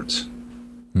double-edged swords.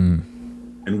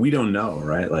 And we don't know,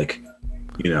 right? Like,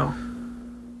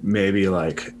 maybe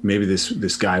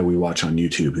this guy we watch on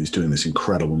YouTube who's doing this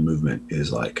incredible movement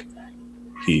is like,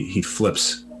 he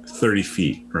flips 30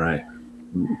 feet, right?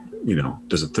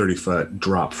 Does a 30-foot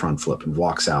drop front flip and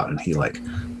walks out, and he like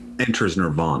enters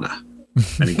nirvana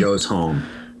and he goes home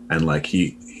and like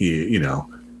he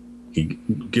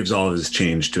gives all of his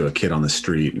change to a kid on the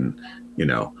street, and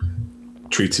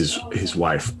treats his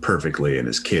wife perfectly and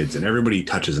his kids, and everybody he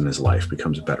touches in his life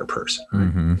becomes a better person. Right?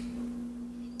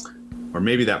 Mm-hmm. Or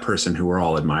maybe that person who we're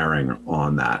all admiring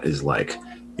on that is like,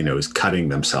 is cutting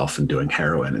themselves and doing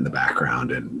heroin in the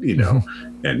background and,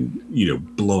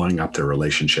 and, blowing up their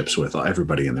relationships with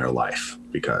everybody in their life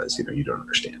because, you don't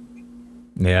understand.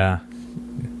 Yeah.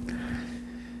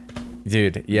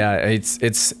 Dude. Yeah.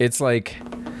 It's like,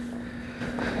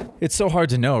 it's so hard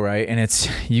to know. Right. And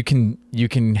you can,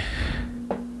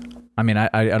 I mean,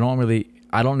 I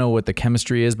don't know what the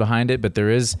chemistry is behind it, but there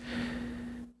is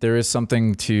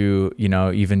something to,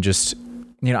 even just,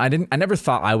 I never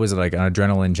thought I was like an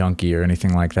adrenaline junkie or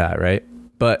anything like that. Right.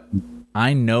 But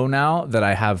I know now that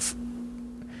I have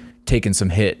taken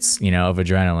some hits, of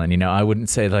adrenaline. I wouldn't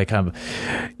say like I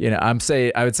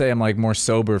would say I'm like more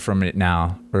sober from it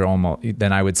now, or almost,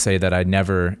 than I would say that I'm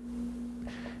never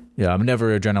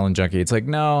adrenaline junkie. It's like,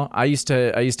 no, I used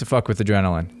to fuck with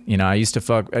adrenaline.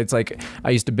 It's like I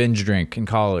used to binge drink in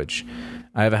college.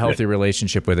 I have a healthy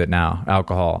relationship with it now,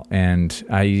 alcohol, and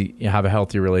I have a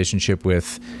healthy relationship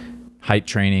with height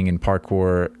training and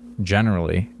parkour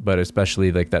generally, but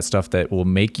especially like that stuff that will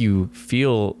make you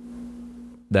feel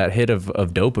that hit of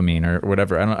dopamine or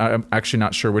whatever. I'm actually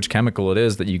not sure which chemical it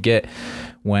is that you get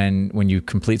when you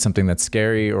complete something that's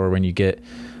scary, or when you get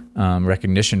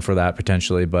recognition for that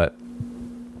potentially, but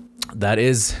that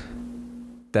is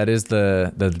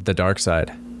the dark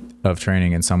side of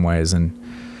training in some ways. And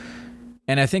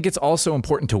I think it's also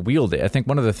important to wield it. I think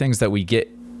one of the things that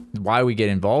why we get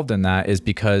involved in that is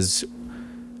because,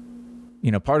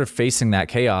 part of facing that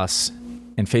chaos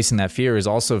and facing that fear is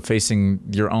also facing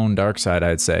your own dark side,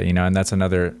 I'd say, and that's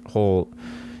another whole,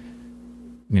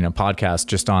 podcast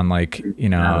just on like,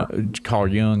 Carl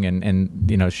Jung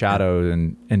and shadow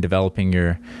and developing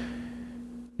your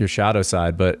shadow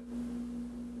side. But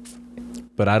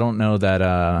I don't know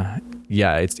that,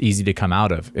 it's easy to come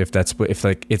out of if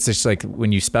it's just like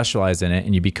when you specialize in it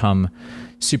and you become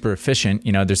super efficient,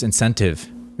 there's incentive.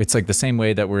 It's like the same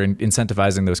way that we're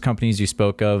incentivizing those companies you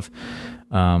spoke of,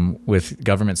 with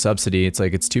government subsidy. It's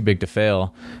like, it's too big to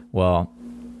fail. Well,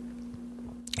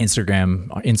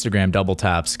 Instagram double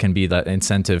taps can be that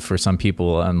incentive for some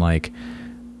people, and like,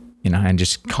 and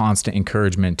just constant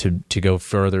encouragement to go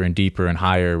further and deeper and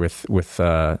higher with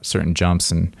certain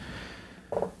jumps. And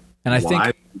I think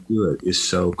why do it is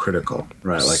so critical,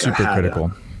 right? Like super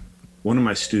critical. One of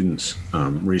my students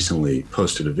recently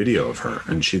posted a video of her,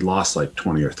 and she lost like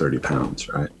 20 or 30 pounds,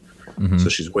 right? Mm-hmm. So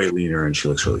she's way leaner and she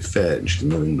looks really fit and she's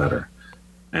moving better.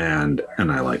 And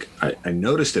I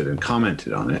noticed it and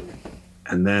commented on it.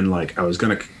 And then like I was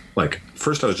gonna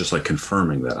first I was just like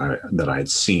confirming that I had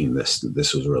seen this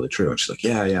was really true. And she's like,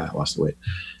 yeah, I lost the weight.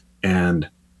 And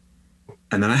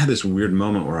then I had this weird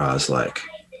moment where I was like,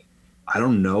 I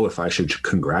don't know if I should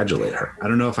congratulate her. I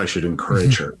don't know if I should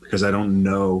encourage her, because I don't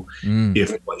know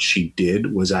if what she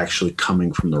did was actually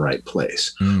coming from the right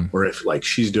place, or if like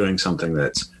she's doing something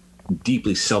that's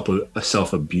deeply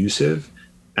self-abusive,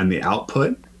 and the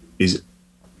output is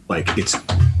like,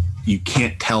 you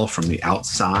can't tell from the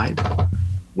outside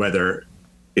whether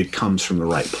it comes from the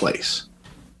right place.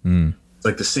 It's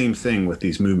like the same thing with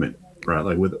these movement, right?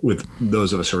 Like with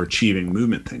those of us who are achieving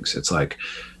movement things, it's like,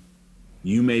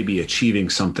 you may be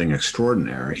achieving something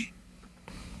extraordinary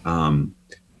from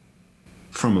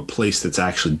a place that's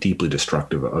actually deeply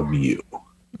destructive of you.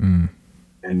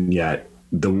 And yet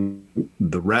the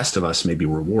rest of us may be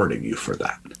rewarding you for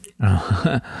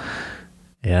that.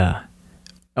 Yeah.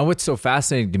 And what's so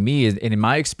fascinating to me is, and in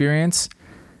my experience,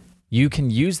 you can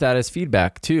use that as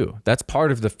feedback too. That's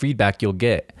part of the feedback you'll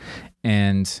get.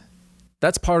 And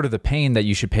that's part of the pain that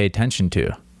you should pay attention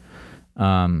to.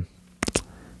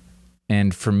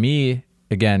 And for me,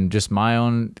 again, just my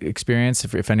own experience,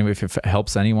 if it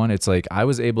helps anyone, it's like I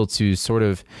was able to sort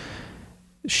of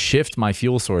shift my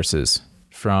fuel sources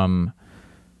from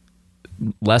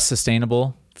less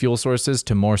sustainable fuel sources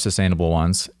to more sustainable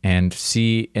ones, and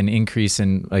see an increase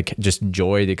in like just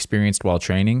joy experienced while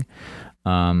training.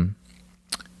 And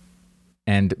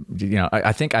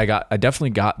I think I definitely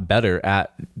got better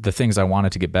at the things I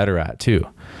wanted to get better at too.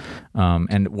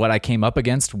 And what I came up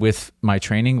against with my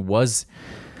training was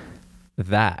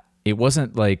that it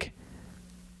wasn't like,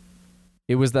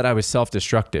 it was that I was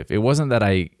self-destructive. It wasn't that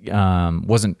I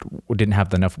didn't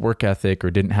have enough work ethic,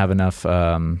 or didn't have enough,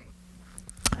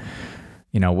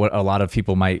 what a lot of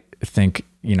people might think,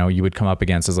 you would come up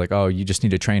against is like, oh, you just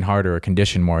need to train harder or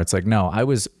condition more. It's like, no, I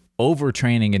was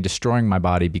overtraining and destroying my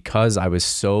body because I was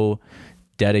so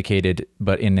dedicated,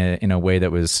 but in a way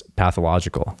that was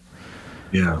pathological.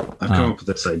 Yeah, I've come up with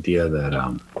this idea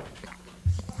that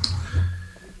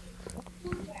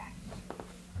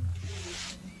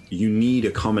you need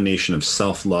a combination of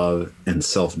self-love and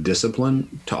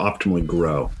self-discipline to optimally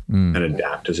grow and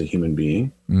adapt as a human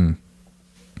being.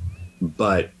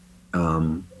 But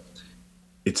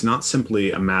it's not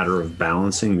simply a matter of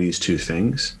balancing these two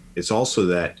things. It's also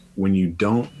that when you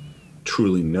don't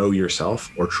truly know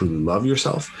yourself or truly love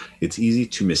yourself, it's easy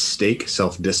to mistake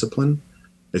self-discipline.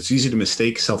 It's easy to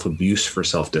mistake self-abuse for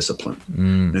self-discipline.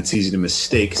 And it's easy to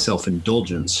mistake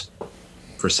self-indulgence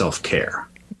for self-care.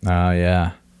 Oh,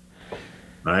 yeah.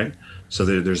 Right. So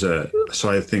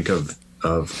so I think of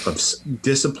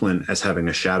discipline as having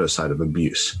a shadow side of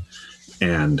abuse,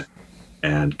 and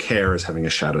care as having a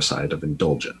shadow side of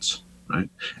indulgence. Right.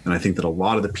 And I think that a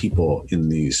lot of the people in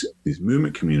these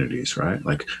movement communities, right,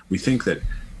 like we think that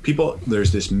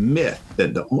there's this myth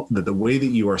that the way that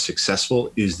you are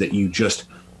successful is that you just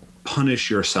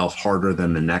punish yourself harder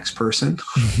than the next person.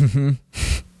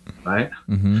 Right.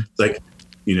 Like,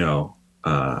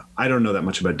 I don't know that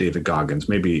much about David Goggins.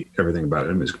 Maybe everything about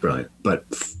him is brilliant, but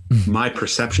my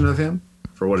perception of him,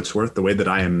 for what it's worth, the way that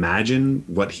I imagine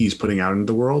what he's putting out into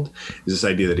the world is this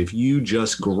idea that if you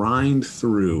just grind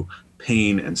through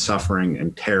pain and suffering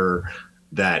and terror,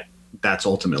 that's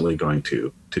ultimately going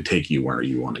to take you where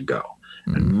you want to go.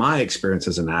 And my experience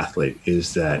as an athlete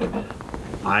is that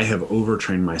I have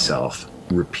overtrained myself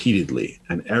repeatedly.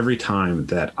 And every time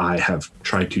that I have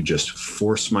tried to just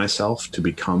force myself to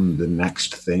become the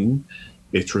next thing,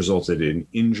 it's resulted in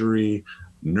injury,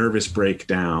 nervous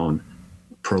breakdown,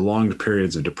 prolonged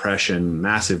periods of depression,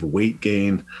 massive weight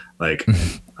gain. Like,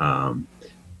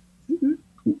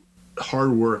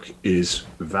 hard work is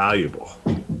valuable,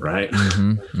 right?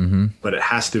 But it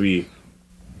has to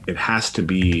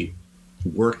be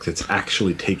work that's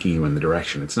actually taking you in the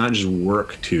direction. It's not just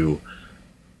work to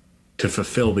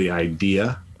fulfill the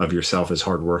idea of yourself as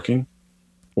hardworking,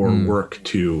 or work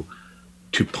to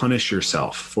punish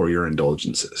yourself for your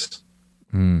indulgences.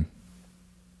 And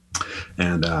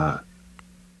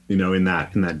in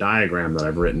that diagram that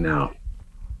I've written out,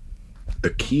 the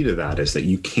key to that is that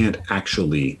you can't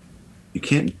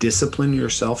discipline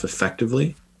yourself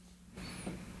effectively,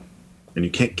 and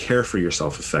you can't care for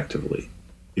yourself effectively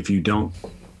if you don't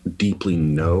deeply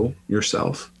know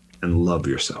yourself and love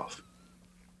yourself.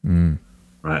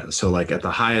 Right. So like at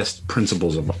the highest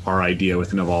principles of our idea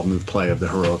within Evolve Move Play of the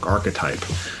heroic archetype,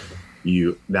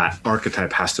 that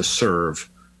archetype has to serve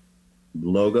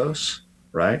logos,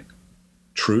 right?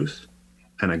 Truth,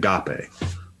 and agape,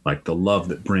 like the love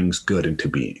that brings good into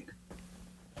being.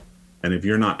 And if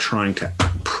you're not trying to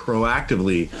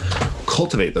proactively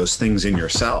cultivate those things in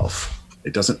yourself,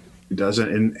 it doesn't,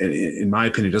 in my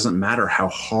opinion, it doesn't matter how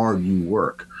hard you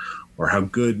work or how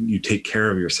good you take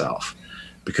care of yourself,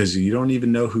 because you don't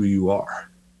even know who you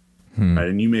are. Right?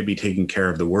 And you may be taking care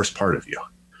of the worst part of you,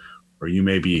 or you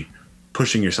may be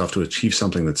pushing yourself to achieve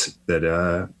something that's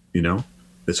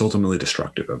ultimately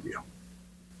destructive of you.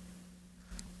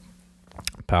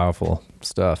 Powerful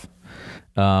stuff.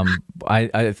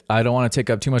 I don't want to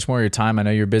take up too much more of your time. I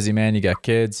know you're a busy man. You got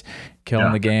kids,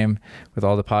 killing the game with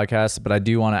all the podcasts, but I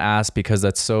do want to ask, because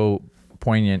that's so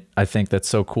poignant. I think that's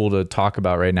so cool to talk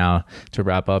about right now to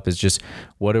wrap up, is just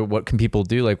what can people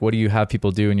do? Like, what do you have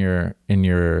people do in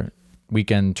your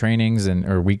weekend trainings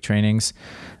or week trainings,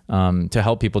 to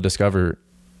help people discover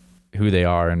who they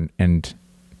are? And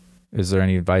is there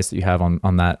any advice that you have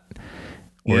on that?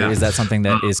 Or is that something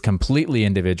that is completely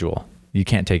individual, you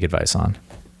can't take advice on?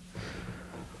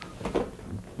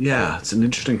 Yeah, it's an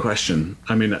interesting question.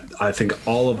 I mean, I think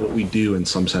all of what we do in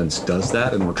some sense does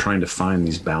that, and we're trying to find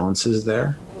these balances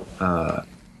there.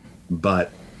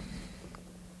 But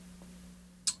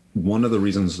one of the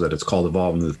reasons that it's called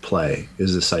Evolve Move Play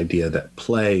is this idea that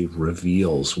play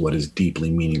reveals what is deeply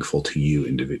meaningful to you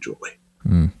individually.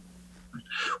 When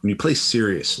you play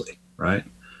seriously, right?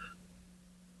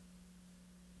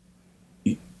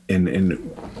 And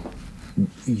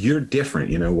you're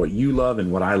different, what you love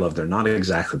and what I love, they're not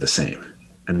exactly the same.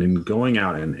 And in going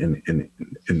out and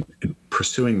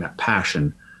pursuing that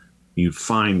passion, you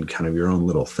find kind of your own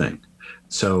little thing.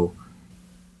 So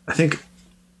I think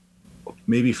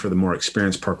maybe for the more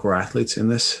experienced parkour athletes in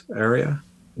this area,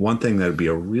 one thing that would be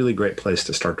a really great place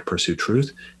to start to pursue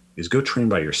truth is go train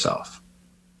by yourself,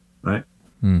 right?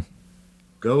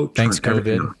 Go Thanks,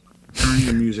 COVID. Turn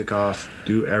your music off,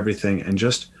 do everything, and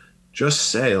just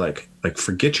say like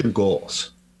forget your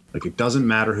goals. Like, it doesn't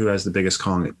matter who has the biggest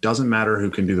Kong. It doesn't matter who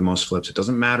can do the most flips. It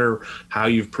doesn't matter how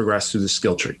you've progressed through the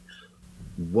skill tree.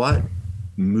 What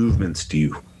movements do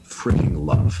you freaking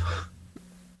love?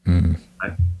 Right?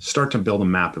 Start to build a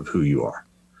map of who you are.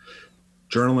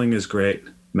 Journaling is great.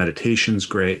 Meditation's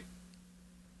great.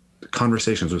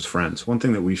 conversations with friends. One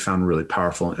thing that we found really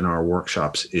powerful in our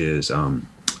workshops is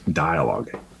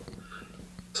dialoguing.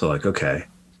 So like, okay,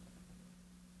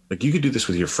 like you could do this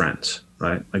with your friends,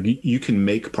 right? Like you can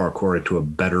make parkour into a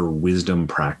better wisdom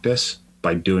practice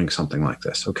by doing something like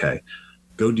this. Okay,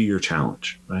 go do your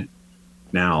challenge, right?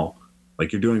 Now,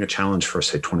 like you're doing a challenge for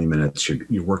say 20 minutes,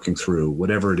 you're working through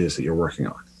whatever it is that you're working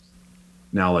on.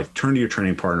 Now, like turn to your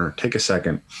training partner, take a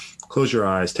second, close your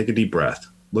eyes, take a deep breath,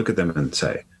 look at them and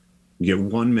say, you get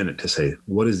 1 minute to say,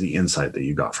 what is the insight that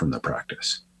you got from the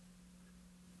practice?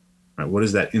 Right? What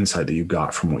is that insight that you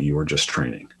got from what you were just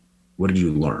training? What did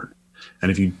you learn? And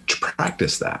if you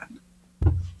practice that,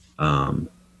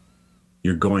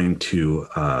 you're going to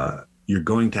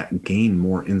gain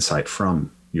more insight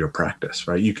from your practice,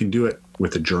 right? You can do it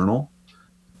with a journal,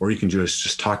 or you can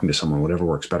just talking to someone, whatever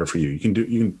works better for you. You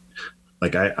can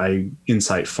like I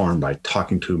insight farm by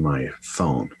talking to my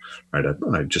phone, right?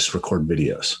 I just record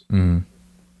videos.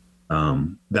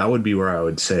 That would be where I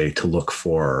would say to look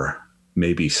for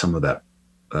maybe some of that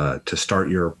to start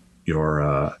your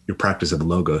practice of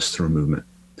logos through movement.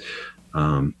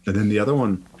 And then the other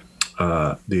one,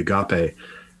 the agape,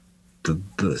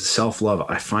 the self-love.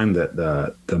 I find that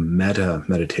the metta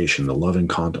meditation, the loving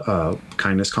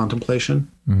kindness contemplation,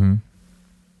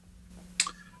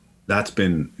 that's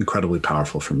been incredibly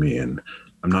powerful for me. And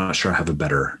I'm not sure I have a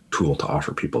better tool to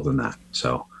offer people than that.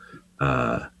 So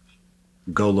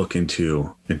go look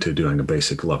into doing a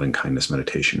basic loving kindness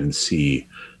meditation and see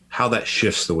how that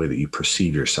shifts the way that you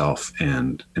perceive yourself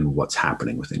and what's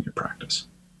happening within your practice.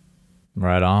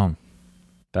 Right on.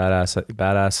 Badass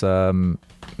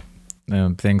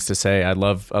things to say. I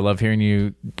love hearing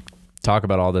you talk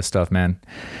about all this stuff, man.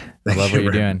 I love what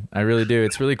you're doing. I really do.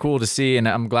 It's really cool to see. And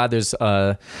I'm glad there's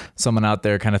someone out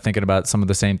there kind of thinking about some of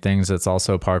the same things that's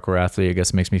also a parkour athlete. I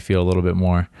guess it makes me feel a little bit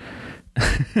more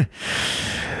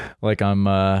like I'm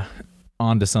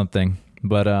onto something.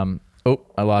 But oh,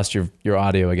 I lost your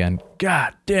audio again.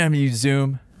 God damn you,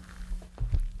 Zoom.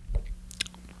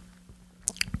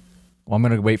 Well, I'm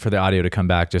going to wait for the audio to come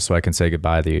back just so I can say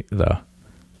goodbye though.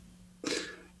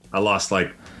 I lost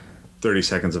like 30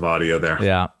 seconds of audio there.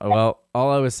 Yeah. Well,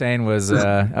 all I was saying was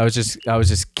I was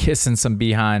just kissing some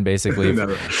behind basically.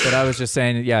 But I was just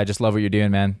saying, yeah, I just love what you're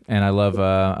doing, man. And I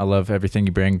love everything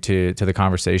you bring to the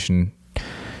conversation.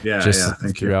 Yeah.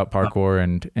 Thank throughout you.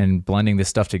 Parkour and blending this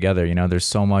stuff together. You know, there's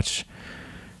so much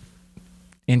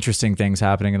interesting things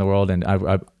happening in the world, and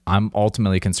I'm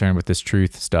ultimately concerned with this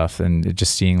truth stuff and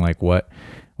just seeing like what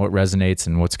resonates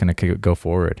and what's going to go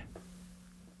forward.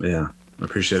 Yeah. I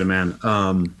appreciate it, man.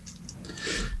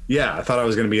 Yeah, I thought I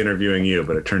was going to be interviewing you,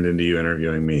 but it turned into you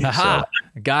interviewing me. Aha,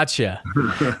 so. Gotcha.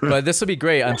 But this will be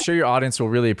great. I'm sure your audience will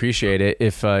really appreciate it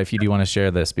if you do want to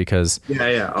share this, because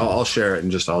yeah, I'll share it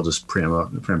and I'll just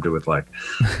preempt it with like,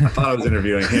 I thought I was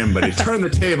interviewing him, but he turned the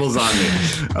tables on me.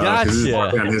 Gotcha. He's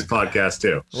on his podcast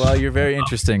too. Well, you're very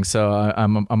interesting, so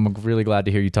I'm really glad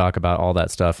to hear you talk about all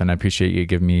that stuff, and I appreciate you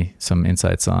giving me some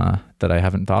insights that I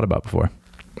haven't thought about before.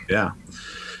 Yeah,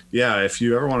 if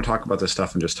you ever want to talk about this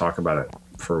stuff and just talk about it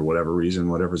for whatever reason,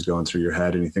 whatever's going through your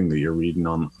head, anything that you're reading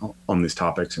on these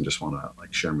topics, and just want to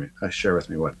like share with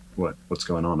me what's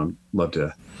going on, I'd love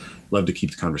to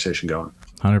keep the conversation going.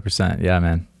 100%. Yeah,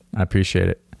 man. I appreciate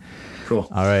it. Cool.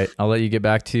 All right, I'll let you get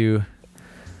back to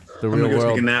the real world. I'm gonna go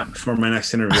take a nap before my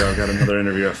next interview. I've got another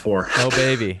interview at 4. Oh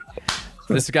baby,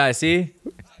 this guy, see,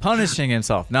 punishing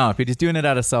himself. No, he's doing it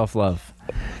out of self-love.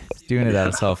 He's doing it out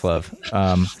of self-love.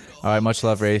 All right, much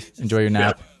love, Rafe. Enjoy your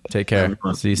nap. Yeah. Take care.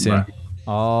 See you soon. Bye.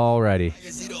 Alrighty,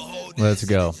 let's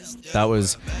go. That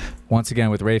was once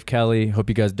again with Rafe Kelly. Hope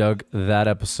you guys dug that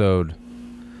episode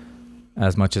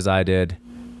as much as I did,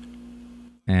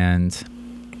 and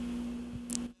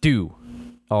do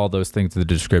all those things in the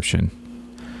description.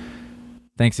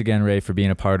 Thanks again, Rafe, for being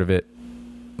a part of it.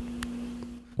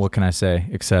 What can I say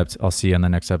except I'll see you on the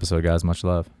next episode, guys. Much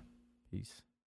love. Peace.